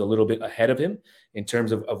Miller was a little bit ahead of him in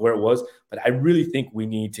terms of where it was. But I really think we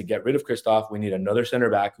need to get rid of Kristoff. We need another center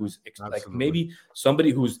back who's like maybe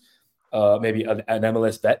somebody who's maybe an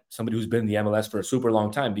MLS vet, somebody who's been in the MLS for a super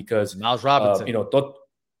long time, because Miles Robinson,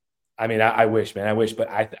 I wish, man, but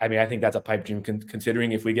I think that's a pipe dream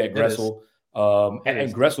considering if we get Gressel.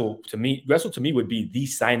 And Gressel to me would be the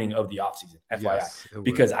signing of the offseason, FYI,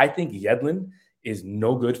 because I think Yedlin is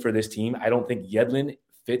no good for this team. I don't think Yedlin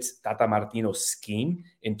fits Tata Martino's scheme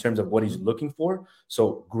in terms of what he's looking for.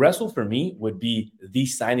 So Gressel for me would be the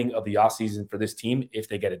signing of the offseason for this team if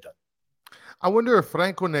they get it done. I wonder if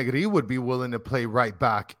Franco Negri would be willing to play right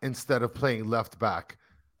back instead of playing left back.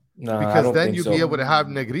 No, because then you'd be able to have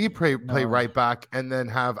Negri play right back and then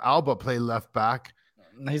have Alba play left back.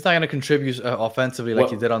 He's not going to contribute offensively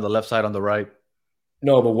like he did on the left side on the right.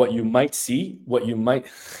 No, but what you might Steve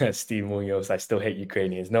Munoz, I still hate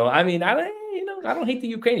Ukrainians. No, I mean, I don't hate the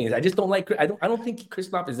Ukrainians. I just don't like. I don't think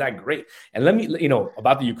Kristoff is that great. And let me,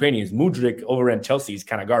 about the Ukrainians, Mudryk over in Chelsea is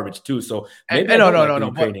kind of garbage too. So maybe no,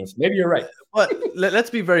 Ukrainians. Maybe you're right. But let's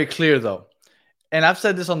be very clear though, and I've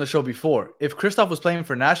said this on the show before. If Kristoff was playing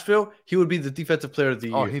for Nashville, he would be the defensive player of the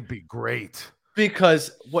year. Oh, he'd be great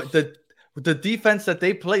because the defense that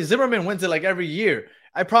they play, Zimmerman wins it like every year.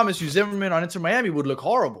 I promise you, Zimmerman on Inter Miami would look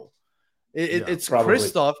horrible. It's probably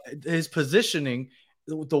Kristoff, his positioning,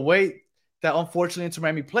 the way that unfortunately Inter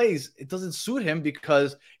Miami plays, it doesn't suit him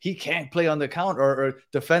because he can't play on the counter or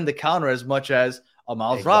defend the counter as much as a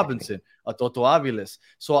Miles Robinson, a Toto Aviles.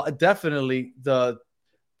 So definitely the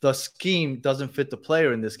scheme doesn't fit the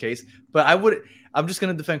player in this case. But I'm just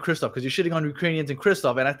going to defend Kristoff because you're shitting on Ukrainians and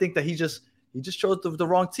Kristoff, and I think that he just chose the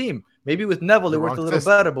wrong team. Maybe with Neville, it worked a little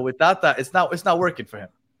better, but without that, it's not working for him.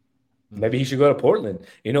 Maybe he should go to Portland.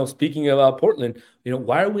 Speaking about Portland,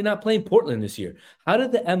 why are we not playing Portland this year? How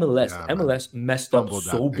did the MLS messed up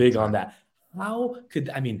so big on that? How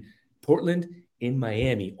could, Portland in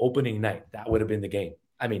Miami opening night, that would have been the game.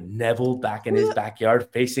 Neville back in his backyard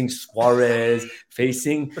facing Suarez,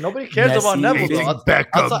 but nobody cares Messi, about Neville,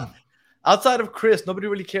 though. Outside of Chris, nobody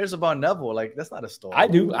really cares about Neville. Like, that's not a story. I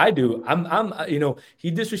do. I'm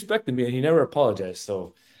he disrespected me and he never apologized.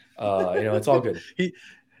 So, it's all good. He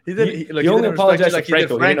did. He only apologized to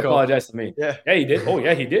Franco. He didn't apologize to me. Yeah, he did. Oh,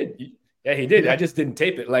 yeah, he did. Yeah, he did. I just didn't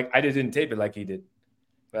tape it like he did.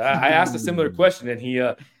 But I asked a similar question, and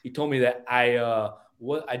he told me that I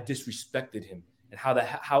disrespected him, and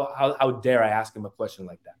how dare I ask him a question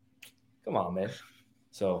like that? Come on, man.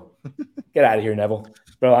 So get out of here, Neville,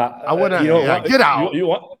 bro. I want to get out. You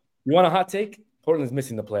want a hot take? Portland's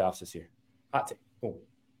missing the playoffs this year. Hot take. Boom.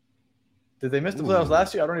 Did they miss the playoffs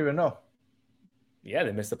last year? I don't even know. Yeah,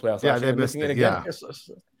 they missed the playoffs. Yeah, they missed it again.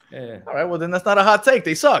 Yeah. All right, well then that's not a hot take.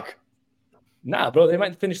 They suck. Nah, bro, they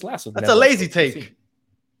might finish last. That's a lazy take.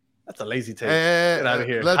 That's a lazy take. Get out of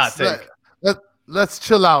here. Hot take. Let's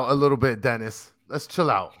chill out a little bit, Dennis. Let's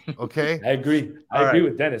chill out, okay? I agree. I agree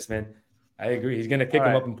with Dennis, man. I agree. He's going to kick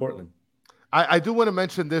him up in Portland. I do want to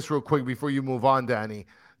mention this real quick before you move on, Danny.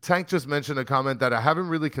 Tank just mentioned a comment that I haven't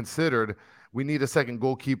really considered. We need a second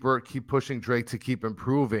goalkeeper. Keep pushing Drake to keep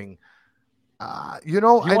improving. He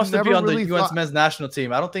wants to be on the U.S. men's national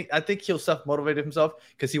team. I think he'll self-motivate himself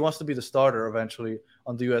because he wants to be the starter eventually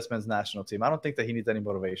on the U.S. men's national team. I don't think that he needs any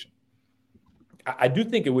motivation. I do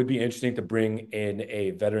think it would be interesting to bring in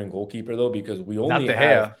a veteran goalkeeper, though, because we only not De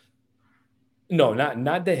Gea. No,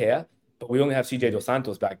 not De Gea, but we only have CJ Dos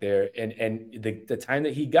Santos back there. And the time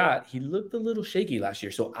that he looked a little shaky last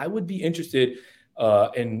year. So I would be interested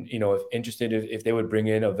if they would bring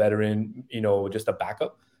in a veteran, just a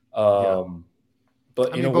backup.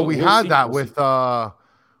 But we had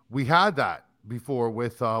that before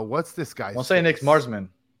with what's this guy? I'll say Nick Marsman.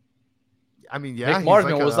 Nick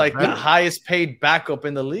Marsman was like the highest paid backup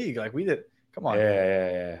in the league. Like we did. Come on.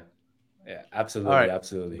 Yeah. Absolutely, right.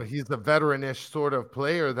 Absolutely. But he's the veteran-ish sort of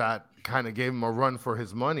player that kind of gave him a run for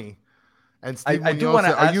his money. And Steve, I do want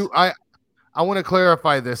to ask. I want to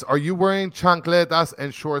clarify this. Are you wearing chancletas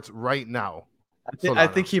and shorts right now? I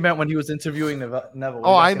think he meant when he was interviewing Neville.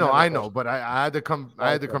 Oh, I know, but I had to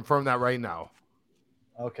confirm that right now.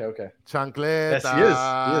 Okay. Chancletas. Yes, he is.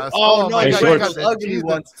 Oh no, my you God, got the ugly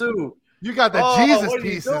ones too. You got the Jesus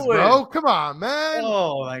pieces, bro. Come on, man.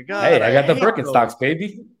 Oh my God. Hey, I got the Birkenstocks,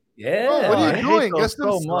 baby. Yeah. Bro, what are you doing? Get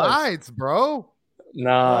some slides, bro.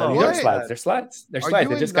 Nah, these are slides. They're slides. They're slides.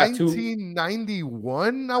 They just got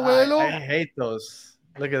 1991, Abuelo? I hate those.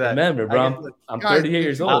 Look at that. Remember, bro, I'm 38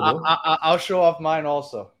 years old. I'll show off mine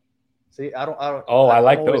also. See, I don't. Oh, I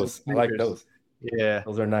like those. I like those. Yeah,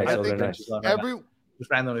 those are nice. Those are nice. Everyone.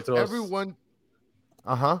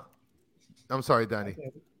 I'm sorry, Danny.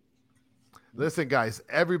 Listen, guys,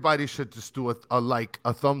 everybody should just do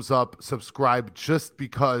a thumbs up, subscribe, just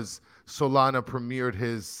because Solana premiered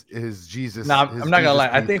his Jesus. No, I'm not gonna lie.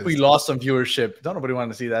 I think we lost some viewership. Don't nobody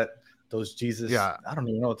want to see that. Those Jesus. Yeah. I don't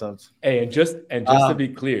even know what those. Hey, and just to be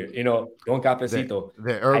clear, Don Cafecito.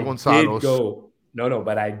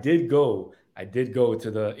 But I did go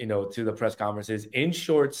to the press conferences in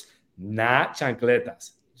shorts, not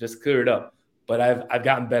chancletas. Just clear it up. But I've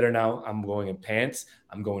gotten better now. I'm going in pants.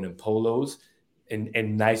 I'm going in polos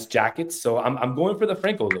and nice jackets. So I'm going for the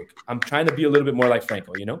Franco look. I'm trying to be a little bit more like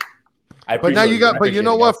Franco, But now you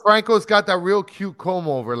know what? Franco's got that real cute comb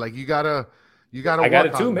over. Like you gotta. I got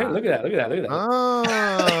it too, man. Look at that.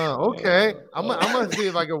 Ah, okay. I'm gonna see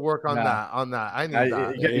if I can work on that. I need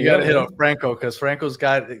that. You gotta hit on Franco because Franco's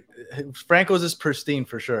is pristine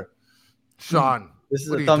for sure. Sean, this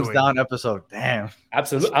is a thumbs down episode. Damn.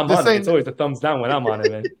 Absolutely. I'm on it. It's always a thumbs down when I'm on it,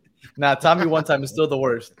 man. Nah, Tommy one time is still the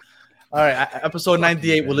worst. All right, episode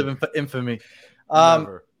 98 will live in infamy.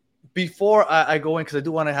 Before I go in, because I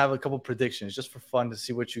do want to have a couple predictions just for fun to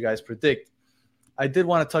see what you guys predict. I did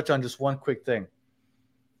want to touch on just one quick thing.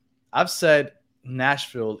 I've said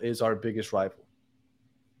Nashville is our biggest rival.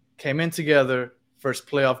 Came in together, first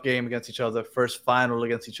playoff game against each other, first final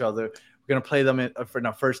against each other. We're going to play them in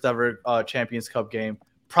our first ever Champions Cup game,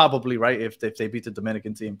 probably, right, if they beat the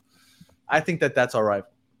Dominican team. I think that's our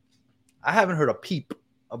rival. I haven't heard a peep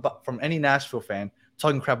from any Nashville fan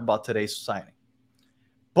talking crap about today's signing.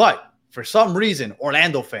 But for some reason,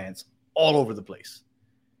 Orlando fans all over the place.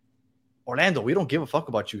 Orlando, we don't give a fuck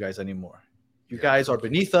about you guys anymore. You guys are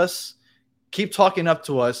beneath us. Keep talking up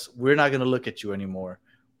to us. We're not going to look at you anymore.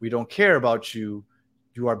 We don't care about you.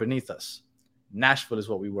 You are beneath us. Nashville is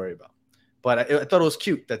what we worry about. But I thought it was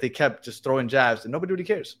cute that they kept just throwing jabs and nobody really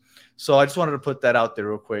cares. So I just wanted to put that out there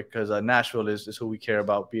real quick because Nashville is who we care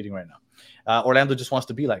about beating right now. Orlando just wants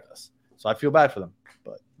to be like us. So I feel bad for them.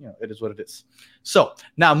 But, it is what it is. So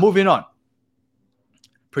now moving on.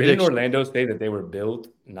 Didn't Orlando say that they were built,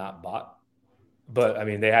 not bought? But, I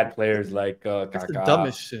mean, they had players like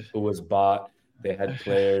Kaká, who was bought. They had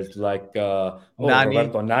players like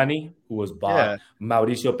Roberto Nani, who was bought. Yeah.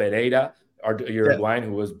 Mauricio Pereira, our Uruguayan,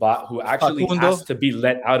 who was bought, who actually has to be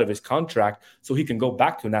let out of his contract so he can go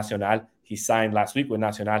back to Nacional. He signed last week with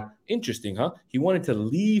Nacional. Interesting, huh? He wanted to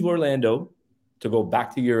leave Orlando to go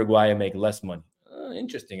back to Uruguay and make less money.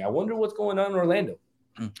 Interesting. I wonder what's going on in Orlando.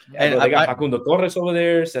 And they got Facundo Torres over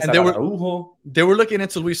there. And they were looking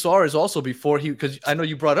into Luis Suarez also before because I know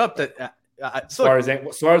you brought up that Suarez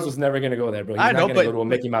was never going to go there, bro. He's not going to go to a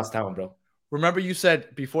Mickey Mouse town, bro. Remember you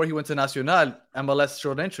said before he went to Nacional, MLS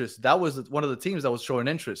showed interest. That was one of the teams that was showing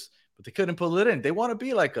interest, but they couldn't pull it in. They want to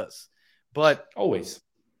be like us, but always.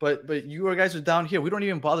 But you guys are down here. We don't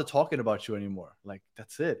even bother talking about you anymore. Like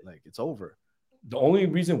that's it. Like it's over. The only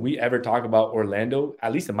reason we ever talk about Orlando,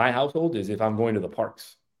 at least in my household, is if I'm going to the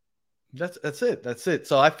parks. That's it. That's it.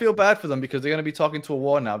 So I feel bad for them because they're going to be talking to a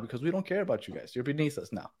wall now because we don't care about you guys. You're beneath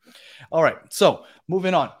us now. All right. So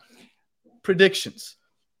moving on. Predictions.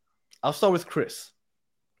 I'll start with Chris.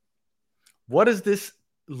 What does this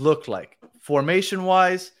look like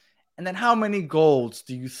formation-wise? And then how many goals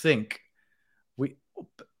do you think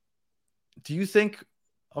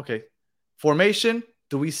okay, formation,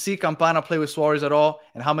 do we see Campana play with Suarez at all?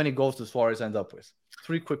 And how many goals does Suarez end up with?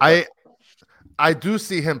 3 quick questions. I do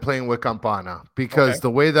see him playing with Campana because the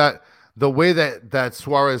way that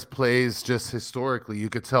Suarez plays just historically, you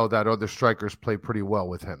could tell that other strikers play pretty well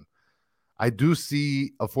with him. I do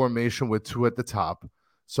see a formation with 2 at the top.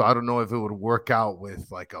 So I don't know if it would work out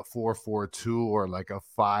with like a 4-4-2 or like a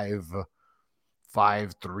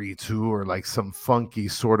 5-3-2 or like some funky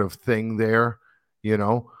sort of thing there,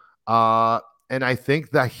 and I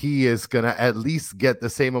think that he is going to at least get the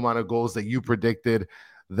same amount of goals that you predicted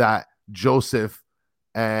that Joseph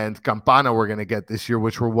and Campana were going to get this year,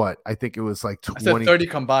 which were what? I think it was like 20. I said 30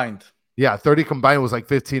 combined. Yeah, 30 combined was like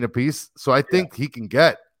 15 apiece. So I think he can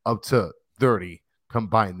get up to 30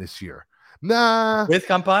 combined this year. Nah. With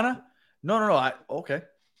Campana? No. Okay.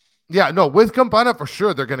 Yeah, no, with Campana for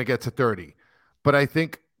sure they're going to get to 30. But I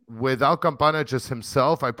think without Campana just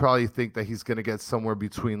himself, I probably think that he's going to get somewhere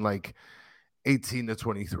between like 18 to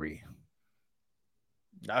 23.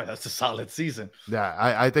 No, that's a solid season. Yeah,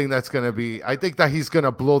 I think that's going to be, I think that he's going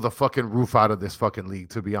to blow the fucking roof out of this fucking league,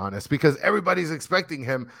 to be honest, because everybody's expecting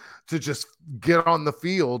him to just get on the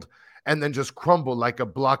field and then just crumble like a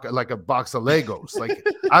box of Legos. Like,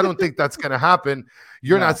 I don't think that's going to happen.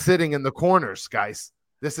 You're not sitting in the corners, guys.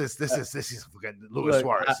 This is fucking Luis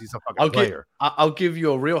Suarez. He's a fucking player. I'll give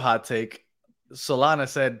you a real hot take. Solana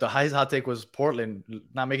said the highest hot take was Portland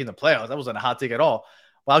not making the playoffs. That wasn't a hot take at all.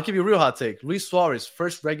 But I'll give you a real hot take. Luis Suarez,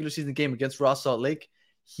 first regular season game against Raw Salt Lake,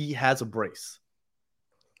 he has a brace.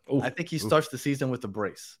 I think he starts the season with a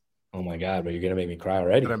brace. Oh my God, but you're gonna make me cry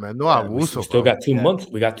already. We still got 2 months.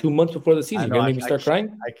 We got 2 months before the season. You're gonna make me start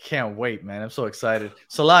crying? I can't wait, man. I'm so excited.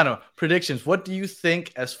 Solano, predictions. What do you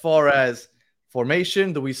think as far as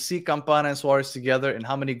formation? Do we see Campana and Suarez together? And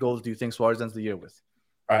how many goals do you think Suarez ends the year with?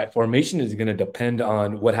 All right, formation is going to depend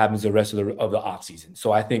on what happens the rest of the offseason.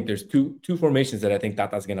 So I think there's two formations that I think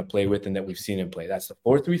Tata's going to play with and that we've seen him play. That's the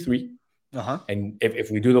 4-3-3. And if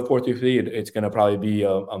we do the 4-3-3, it's going to probably be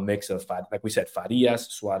a mix of, like we said, Farias,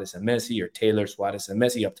 Suarez, and Messi, or Taylor, Suarez, and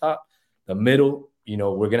Messi up top. The middle,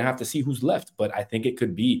 we're going to have to see who's left. But I think it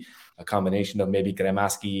could be a combination of maybe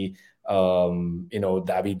Kremaski,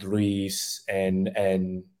 David Ruiz,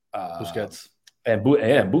 and Busquets. And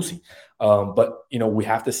Busi. But, we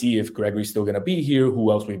have to see if Gregory's still going to be here,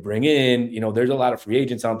 who else we bring in. There's a lot of free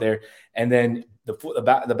agents out there. And then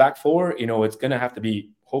the back four, it's going to have to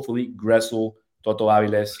be hopefully Gressel, Toto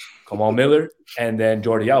Aviles, Kamal Miller, and then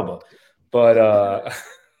Jordi Alba. But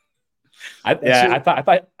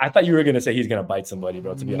I thought you were going to say he's going to bite somebody,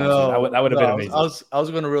 bro, to be honest. That would have been amazing. I was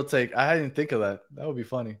going to real take. I didn't think of that. That would be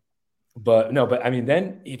funny. But I mean,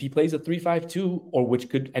 then if he plays a 3-5-2, or which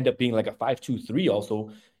could end up being like a 5-2-3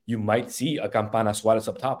 also, you might see a Campana Suarez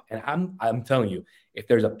up top. And I'm telling you, if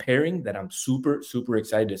there's a pairing that I'm super, super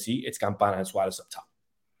excited to see, it's Campana and Suarez up top.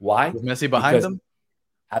 Why? With Messi behind them?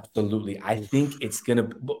 Absolutely. I think it's going to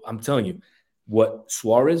 – I'm telling you, what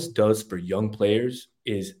Suarez does for young players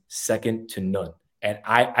is second to none. And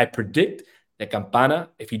I predict that Campana,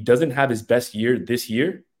 if he doesn't have his best year this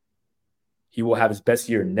year, he will have his best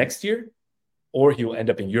year next year, or he will end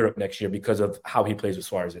up in Europe next year because of how he plays with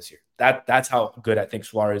Suarez this year. That's how good I think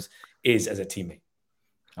Suarez is as a teammate.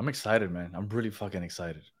 I'm excited, man. I'm really fucking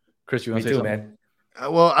excited. Chris, you want to say something? Man.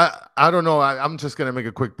 Well, I don't know. I'm just going to make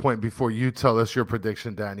a quick point before you tell us your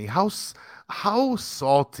prediction, Danny. How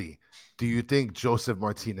salty do you think Joseph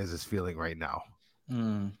Martinez is feeling right now?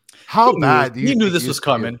 How bad do you think he knew this was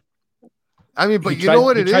coming? I mean, but you know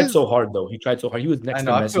what it is? He tried so hard, though. He tried so hard. He was next to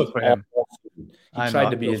Messi. I feel for him. He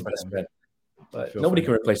tried to be his best friend. But nobody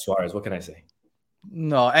can replace Suarez. What can I say?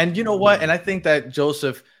 No, and you know what? And I think that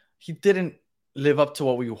Joseph, he didn't live up to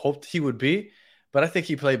what we hoped he would be, but I think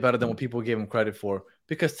he played better than what people gave him credit for,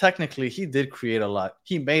 because technically he did create a lot.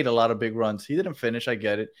 He made a lot of big runs. He didn't finish, I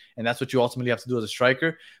get it, and that's what you ultimately have to do as a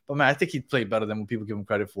striker. But, man, I think he played better than what people give him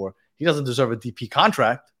credit for. He doesn't deserve a DP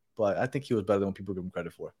contract, but I think he was better than what people give him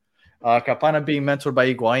credit for. Campana being mentored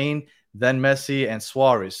by Higuain, then Messi and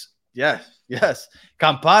Suarez. Yes.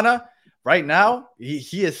 Campana, right now,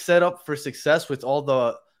 he is set up for success with all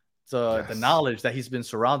the knowledge that he's been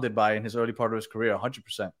surrounded by in his early part of his career,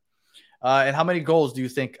 100%. And how many goals do you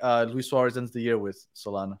think Luis Suarez ends the year with,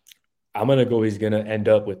 Solana? I'm going to go he's going to end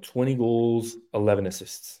up with 20 goals, 11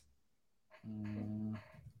 assists.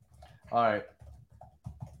 All right.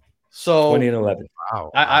 So 20 and 11. Wow.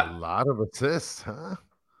 A lot of assists, huh?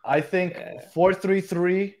 I think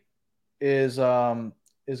 4-3-3 is going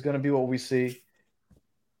to be what we see.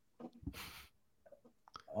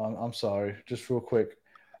 I'm sorry, just real quick.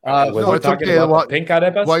 No, it's okay.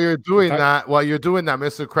 While you're doing that,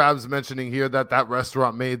 Mr. Krabs mentioning here that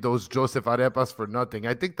restaurant made those Joseph arepas for nothing.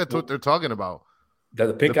 I think that's what they're talking about.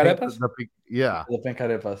 The pink arepas? Yeah. The pink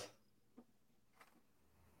arepas.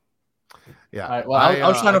 Yeah. All right, well, I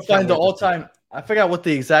was trying to find the all-time. I forgot what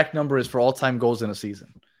the exact number is for all-time goals in a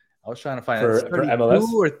season. I was trying to find it. For MLS?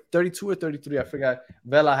 Or 32 or 33. I forgot.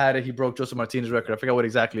 Vela had it. He broke Joseph Martinez's record. I forgot what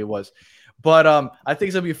exactly it was. But I think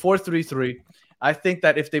it's going to be 4-3-3. I think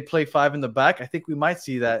that if they play five in the back, I think we might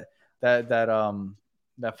see that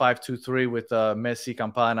 5-2-3 with Messi,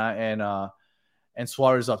 Campana, and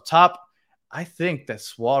Suarez up top. I think that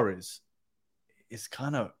Suarez is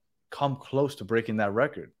kind of come close to breaking that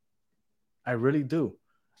record. I really do.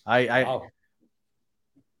 Wow.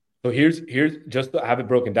 So here's just to have it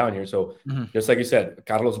broken down here. So just like you said,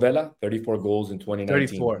 Carlos Vela, 34 goals in 2019.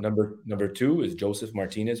 34. Number 2 is Joseph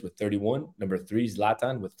Martinez with 31. Number 3 is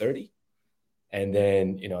Zlatan with 30. And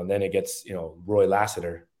then, then it gets, Roy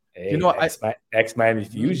Lassiter. Hey, ex-Miami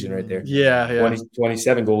Fusion right there. Yeah.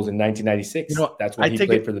 27 goals in 1996. That's when he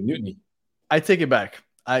played for the Mutiny. I take it back.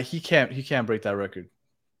 He can't break that record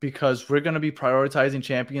because we're going to be prioritizing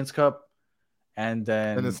Champions Cup. And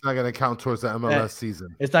it's not going to count towards the MLS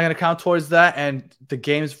season. It's not going to count towards that. And the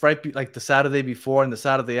games like the Saturday before and the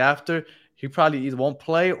Saturday after, he probably either won't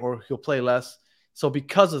play or he'll play less. So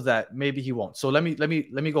because of that, maybe he won't. So let me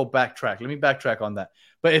go backtrack. Let me backtrack on that.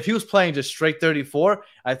 But if he was playing just straight 34,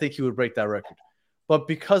 I think he would break that record. But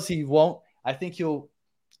because he won't, I think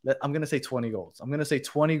I'm going to say 20 goals. I'm going to say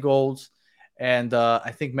 20 goals. And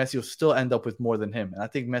I think Messi will still end up with more than him. And I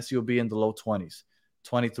think Messi will be in the low 20s,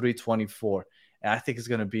 23, 24. And I think it's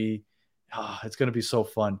going to be so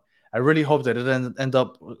fun. I really hope that it doesn't end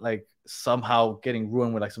up like somehow getting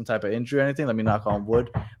ruined with like some type of injury or anything. Let me knock on wood.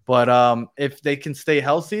 But if they can stay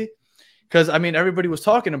healthy, because I mean, everybody was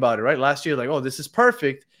talking about it, right? Last year, like, oh, this is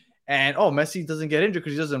perfect. And Messi doesn't get injured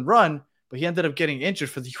because he doesn't run, but he ended up getting injured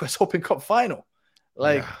for the US Open Cup final.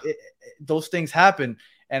 Like those things happen.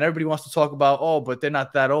 And everybody wants to talk about, but they're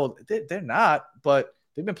not that old. They're not, but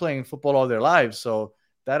they've been playing football all their lives. So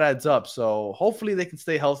that adds up. So hopefully they can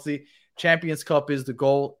stay healthy. Champions Cup is the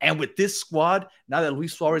goal. And with this squad, now that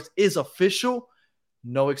Luis Suarez is official,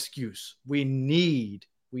 no excuse. We need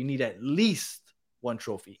at least one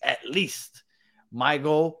trophy. At least. My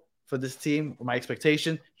goal for this team, my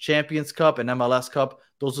expectation, Champions Cup and MLS Cup.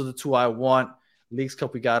 Those are the two I want. Leagues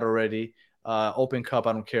Cup we got already. Open Cup,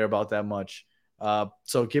 I don't care about that much.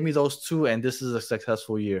 So give me those two, and this is a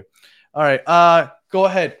successful year. All right. Go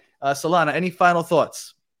ahead. Solana, any final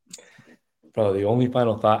thoughts? Bro, the only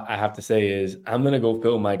final thought I have to say is I'm going to go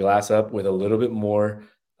fill my glass up with a little bit more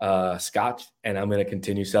scotch, and I'm going to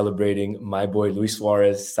continue celebrating my boy Luis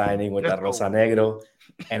Suarez signing with the Rosa Negro,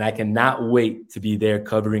 and I cannot wait to be there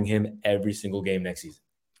covering him every single game next season.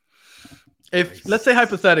 Let's say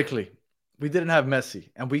hypothetically, we didn't have Messi,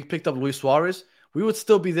 and we picked up Luis Suarez, we would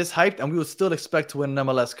still be this hyped, and we would still expect to win an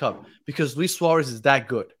MLS Cup because Luis Suarez is that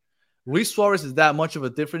good. Luis Suarez is that much of a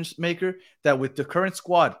difference maker that with the current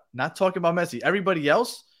squad, not talking about Messi, everybody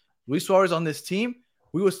else, Luis Suarez on this team,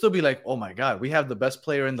 we would still be like, oh my God, we have the best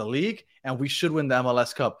player in the league and we should win the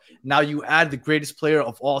MLS Cup. Now you add the greatest player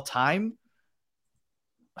of all time.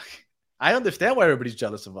 I understand why everybody's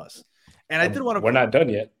jealous of us. And I did want to. We're not done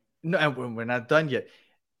yet. No, and we're not done yet.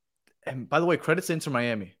 And by the way, credits to Inter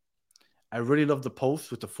Miami. I really love the post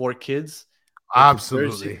with the 4 kids.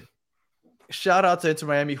 Absolutely. Shout out to Inter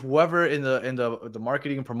Miami, whoever in the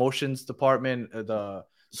marketing and promotions department, the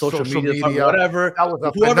social media department, whatever.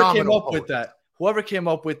 Whoever came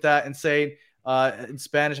up with that and saying in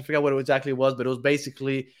Spanish, I forgot what it exactly was, but it was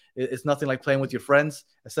basically it's nothing like playing with your friends.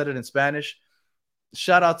 I said it in Spanish.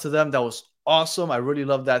 Shout out to them. That was awesome. I really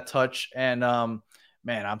love that touch, and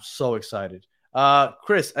man, I'm so excited.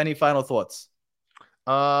 Chris, any final thoughts?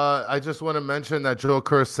 I just want to mention that Joe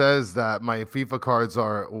Kerr says that my FIFA cards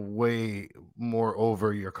are way more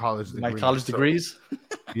over your college degrees. My college degrees?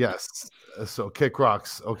 Yes. So kick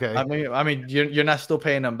rocks, okay? I mean, you're not still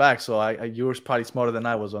paying them back, so you were probably smarter than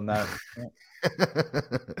I was on that.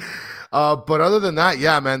 But other than that,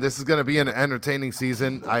 yeah, man, this is going to be an entertaining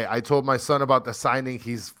season. I told my son about the signing.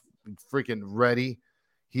 He's freaking ready.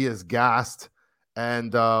 He is gassed.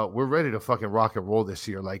 And we're ready to fucking rock and roll this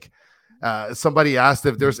year. Like, somebody asked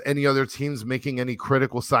if there's any other teams making any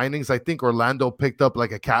critical signings. I think Orlando picked up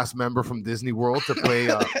like a cast member from Disney World to play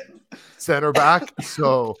center back.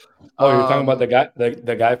 So, you're talking about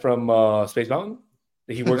the guy from Space Mountain?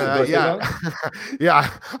 He works with Space Mountain? Yeah.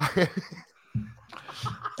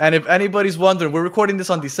 And if anybody's wondering, we're recording this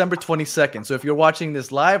on December 22nd. So if you're watching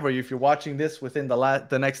this live or if you're watching this within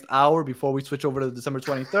the next hour before we switch over to December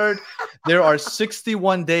 23rd, there are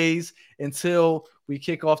 61 days until we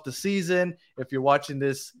kick off the season. If you're watching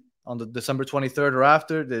this on the December 23rd or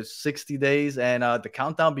after, there's 60 days and the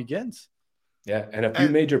countdown begins. Yeah, and a few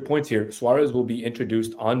major points here. Suarez will be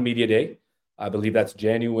introduced on Media Day. I believe that's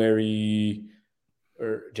January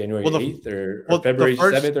 8th or February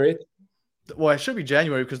 7th or 8th. Well, it should be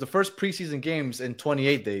January because the first preseason game's in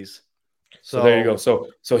 28 days. So there you go. So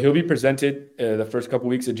he'll be presented the first couple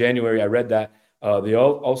weeks of January. I read that.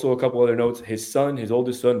 Also a couple other notes. His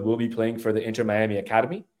oldest son, will be playing for the Inter Miami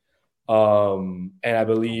Academy. And I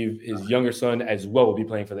believe his younger son as well will be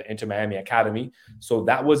playing for the Inter Miami Academy. So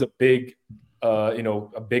that was a big,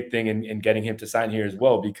 a big thing in getting him to sign here as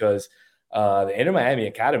well, because the Inter Miami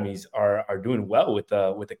Academies are doing well with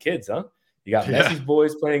the kids, huh? You got Messi's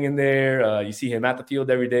boys playing in there. You see him at the field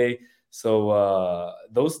every day. So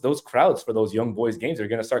those crowds for those young boys' games are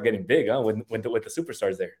going to start getting big, huh? With the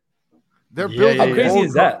superstars there. They're building. How crazy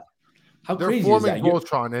is that? How They're crazy forming is that?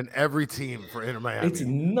 Voltron in every team for Inter Miami. It's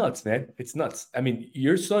nuts, man. It's nuts. I mean,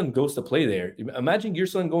 your son goes to play there. Imagine your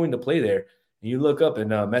son going to play there, and you look up,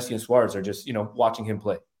 and Messi and Suarez are just watching him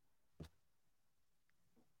play.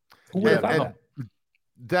 Who would have thought that?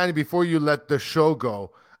 Danny, before you let the show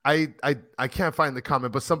go, I can't find the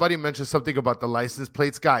comment, but somebody mentioned something about the license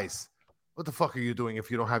plates. Guys, what the fuck are you doing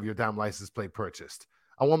if you don't have your damn license plate purchased?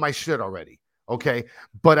 I want my shit already. Okay.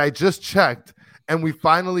 But I just checked and we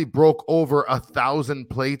finally broke over 1,000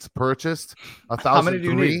 plates purchased. 1,003. How many do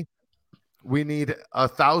you need? We need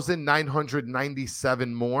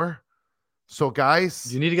 1,997 more. So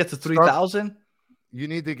guys, you need to get to 3,000. You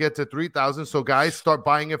need to get to 3,000. So guys, start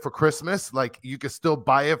buying it for Christmas. Like you can still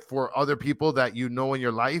buy it for other people that you know in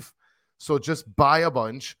your life. So just buy a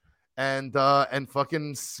bunch and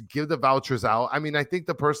fucking give the vouchers out. I mean, I think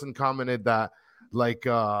the person commented that like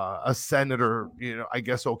a senator, I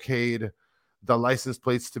guess okayed the license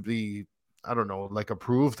plates to be, I don't know, like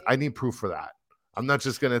approved. I need proof for that. I'm not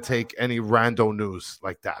just gonna take any rando news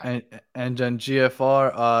like that. And then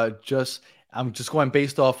GFR, I'm just going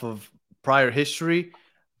based off of prior history.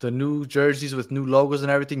 The new jerseys with new logos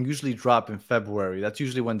and everything usually drop in February. That's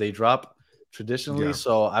usually when they drop traditionally. Yeah.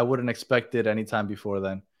 So I wouldn't expect it anytime before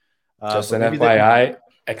then. Just an FYI,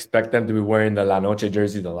 expect them to be wearing the La Noche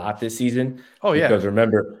jerseys a lot this season. Oh yeah, because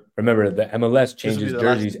remember the MLS changes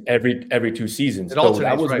jerseys every 2 seasons. So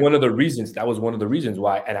that was one of the reasons. That was one of the reasons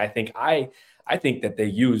why. And I think that they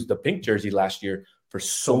used the pink jersey last year for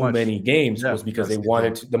so many games was because they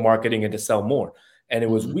wanted the marketing and to sell more. And it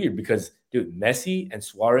was weird because, dude, Messi and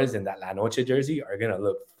Suarez in that La Noche jersey are gonna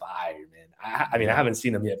look fire, man. I mean, I haven't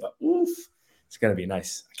seen them yet, but oof, it's gonna be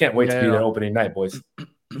nice. I can't wait to be there opening night, boys.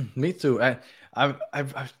 Me too. I've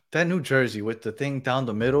that new jersey with the thing down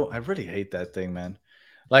the middle. I really hate that thing, man.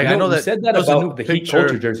 Like I know that said that about the Heat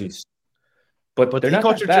culture jerseys, but they're not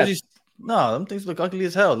that bad. Jerseys, no, them things look ugly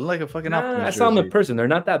as hell. They're like a fucking I saw them in person. They're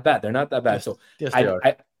not that bad. They're not that bad. Yes, so yes,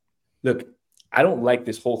 I look. I don't like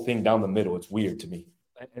this whole thing down the middle. It's weird to me,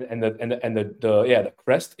 and the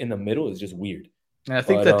crest in the middle is just weird. And I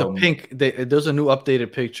think that the pink, there's a new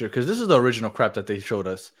updated picture because this is the original crap that they showed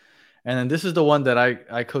us. And then this is the one that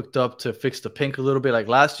I cooked up to fix the pink a little bit like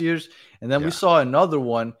last year's. And then we saw another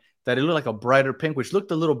one that it looked like a brighter pink, which looked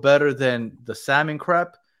a little better than the salmon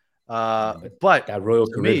crap. But that Royal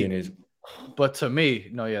Caribbean is. But to me,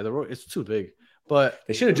 no, it's too big. But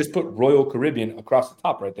they should have just put Royal Caribbean across the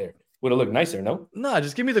top right there. Would have looked nicer, no? No,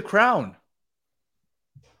 just give me the crown.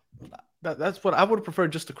 That's what I would have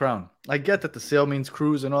preferred, just the crown. I get that the sail means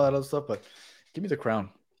cruise and all that other stuff, but give me the crown.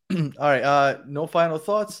 All right, no final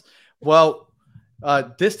thoughts. Well,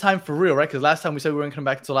 this time for real, right? Because last time we said we weren't coming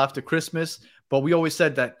back until after Christmas, but we always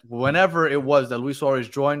said that whenever it was that Luis Suarez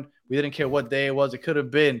joined, we didn't care what day it was. It could have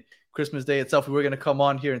been Christmas Day itself. We were going to come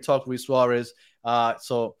on here and talk Luis Suarez.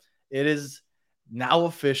 So it is now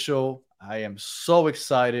official. I am so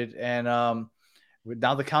excited. And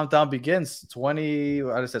now the countdown begins.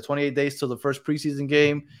 28 days till the first preseason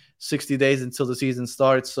game, 60 days until the season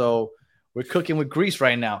starts. So we're cooking with grease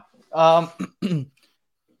right now.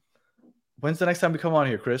 When's the next time we come on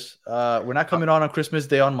here, Chris? We're not coming on Christmas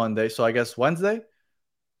Day on Monday, so I guess Wednesday?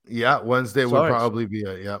 Yeah, Wednesday would probably be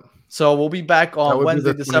it, yeah. So we'll be back on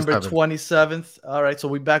Wednesday, December 27th. All right, so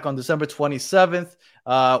we'll be back on December 27th.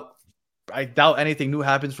 I doubt anything new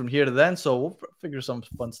happens from here to then, so we'll figure some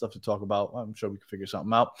fun stuff to talk about. I'm sure we can figure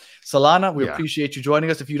something out. Solana, we appreciate you joining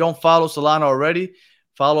us. If you don't follow Solana already,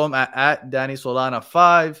 follow him at Danny Solana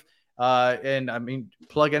 5. And I mean,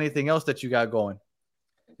 plug anything else that you got going.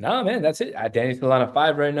 No, man, that's it. At Danny Solana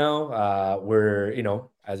 5 right now. We're,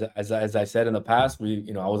 as I said in the past,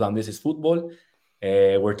 I was on This Is Football.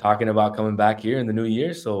 We're talking about coming back here in the new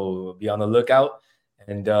year, so be on the lookout.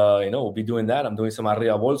 And, we'll be doing that. I'm doing some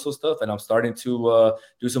Arriba Bolso stuff, and I'm starting to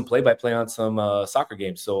do some play-by-play on some soccer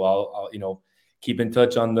games. So I'll keep in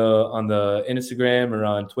touch on the Instagram or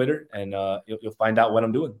on Twitter, and you'll find out what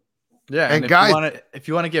I'm doing. Yeah, and guys, if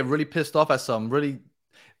you want to get really pissed off at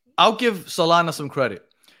I'll give Solana some credit.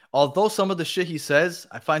 Although some of the shit he says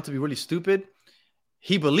I find to be really stupid,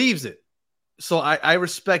 he believes it. So I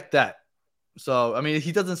respect that. So, I mean,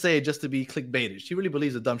 he doesn't say it just to be clickbaitish. He really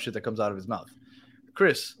believes the dumb shit that comes out of his mouth.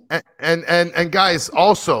 Chris. And guys,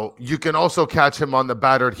 also, you can also catch him on the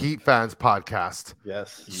Battered Heat Fans podcast.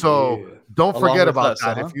 Yes. So don't forget about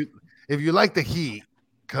that. If you like the Heat,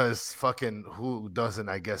 because fucking who doesn't,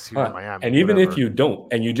 I guess, here in Miami. And even if you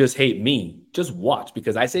don't, and you just hate me, just watch,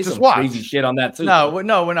 because I say crazy shit on that too. No, we're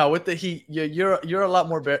not. With the Heat, you're a lot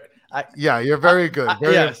more you're very good.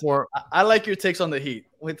 I like your takes on the Heat.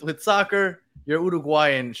 With soccer, your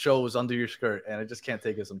Uruguayan shows under your skirt, and I just can't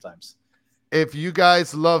take it sometimes. If you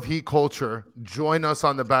guys love Heat culture, join us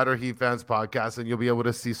on the Battered Heat Fans podcast, and you'll be able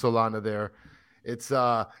to see Solana there. It's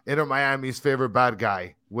Inter Miami's favorite bad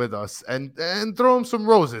guy with us, and throw him some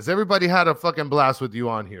roses. Everybody had a fucking blast with you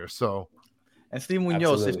on here. So, and Steve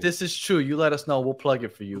Munoz, if this is true, you let us know. We'll plug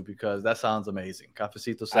it for you because that sounds amazing.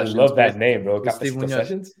 Cafecito Sessions. I love that name, bro. Cafecito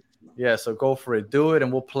Sessions. Yeah, so go for it. Do it,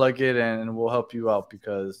 and we'll plug it, and we'll help you out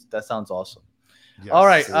because that sounds awesome. Yes, all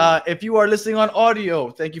right. If you are listening on audio,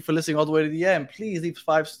 thank you for listening all the way to the end. Please leave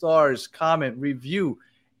 5 stars, comment, review.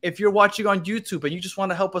 If you're watching on YouTube and you just want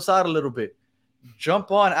to help us out a little bit, jump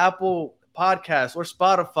on Apple Podcasts or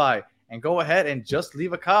Spotify and go ahead and just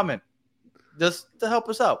leave a comment just to help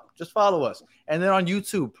us out. Just follow us. And then on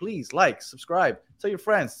YouTube, please like, subscribe, tell your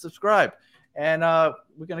friends, subscribe. And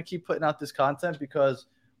we're going to keep putting out this content because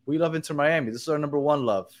we love Inter Miami. This is our number 1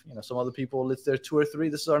 love. You know, some other people, it's their 2 or 3.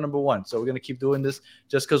 This is our number 1. So we're going to keep doing this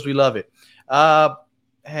just because we love it.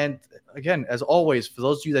 And again, as always, for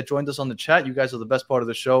those of you that joined us on the chat, you guys are the best part of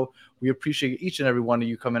the show. We appreciate each and every one of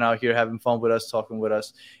you coming out here, having fun with us, talking with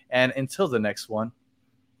us. And until the next one,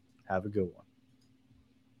 have a good one.